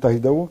ښار یې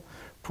متحده و،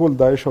 ټول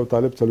داعش او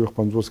طالب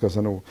 450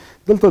 کسانه وو.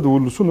 دلته د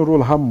ولسونو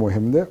رول هم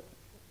مهم دی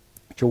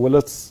چې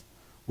ولس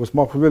اوس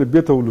ما خو ویل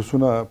بېرته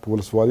ولسونه په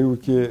ولسوالیو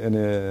کې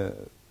یعنې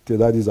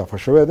تعداد اضافه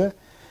شوی دی.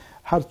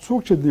 هر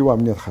څوک چې د یو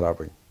امنیت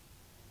خرابوي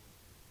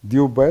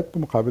دیو باید په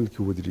مقابل کې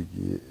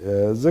ودرېږي،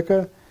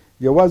 ځکه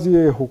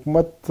یوازې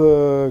حکومت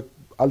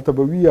هلته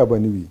به وي یا به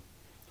نه وي،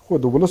 خو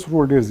د ولس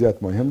رول ډېر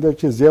زیات مهم دی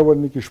چې ځای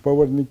ورنه کړي، شپه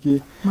ورنه کړي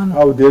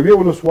او د یوې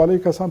ولسوالۍ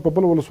کسان په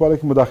بل ولسوالۍ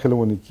کې مداخله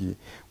ونه کړي.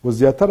 و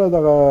زیاتره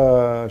دغه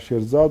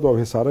شیرزاد او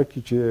حصاره کې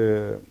چې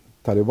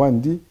طالبان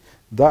دي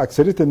دا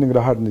اکثریت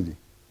ننګرهار نه دي،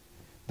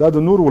 دا د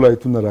نور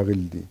ولایتونو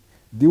راغلي دي.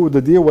 دیو د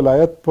دې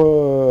ولایت په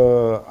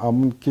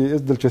امن کې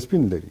هېڅ دلچسپي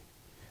نه لري.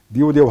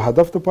 دیو د یو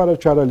هدف دپاره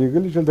چاره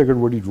لېږلي چې دلته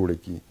ګډوډي جوړه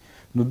کړي.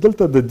 نو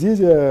دلته د دې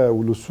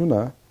ولسونه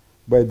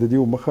باید د دې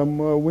مخه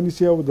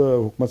ونیسي او د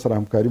حکومت سره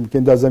همکاري وکړي.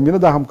 دا زمینه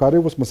د همکارۍ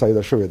اوس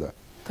مساعده شوې ده.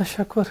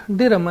 تشکر.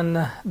 ډیره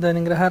مننه د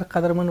ننګرهار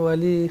قدرمن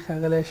والي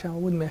ښاغلی شاه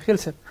محمود مياخېل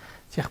صاحب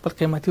چې خپل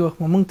قیمتي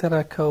وخت مو موږ ته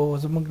راکړ او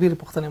زموږ ډېرې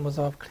پوښتنې مو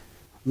ځواب کړې.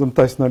 زه هم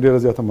تاسو نه ډېره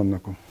زیاته مننه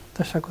کوم.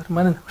 تشکر.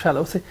 مننه. خوشحاله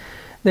اوسئ.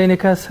 د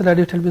انعکاس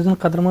راډیو تلویزیون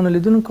قدرمنو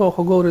لیدونکو او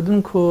خوږو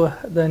اورېدونکو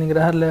د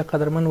ننګرهار له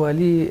قدرمن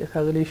والي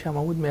ښاغلي شاه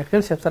محمود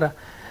مياخېل صاحب سره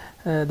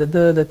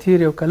د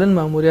تیر یو کلن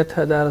ماموریت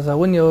د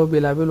ارزونې او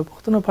بېلابېلو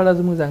پوښتنو په اړه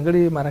زموږ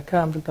ځانګړې مرکه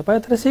همدلته پای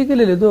ته رسېږي.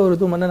 له لیدو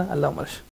اورېدو مننه. الله مو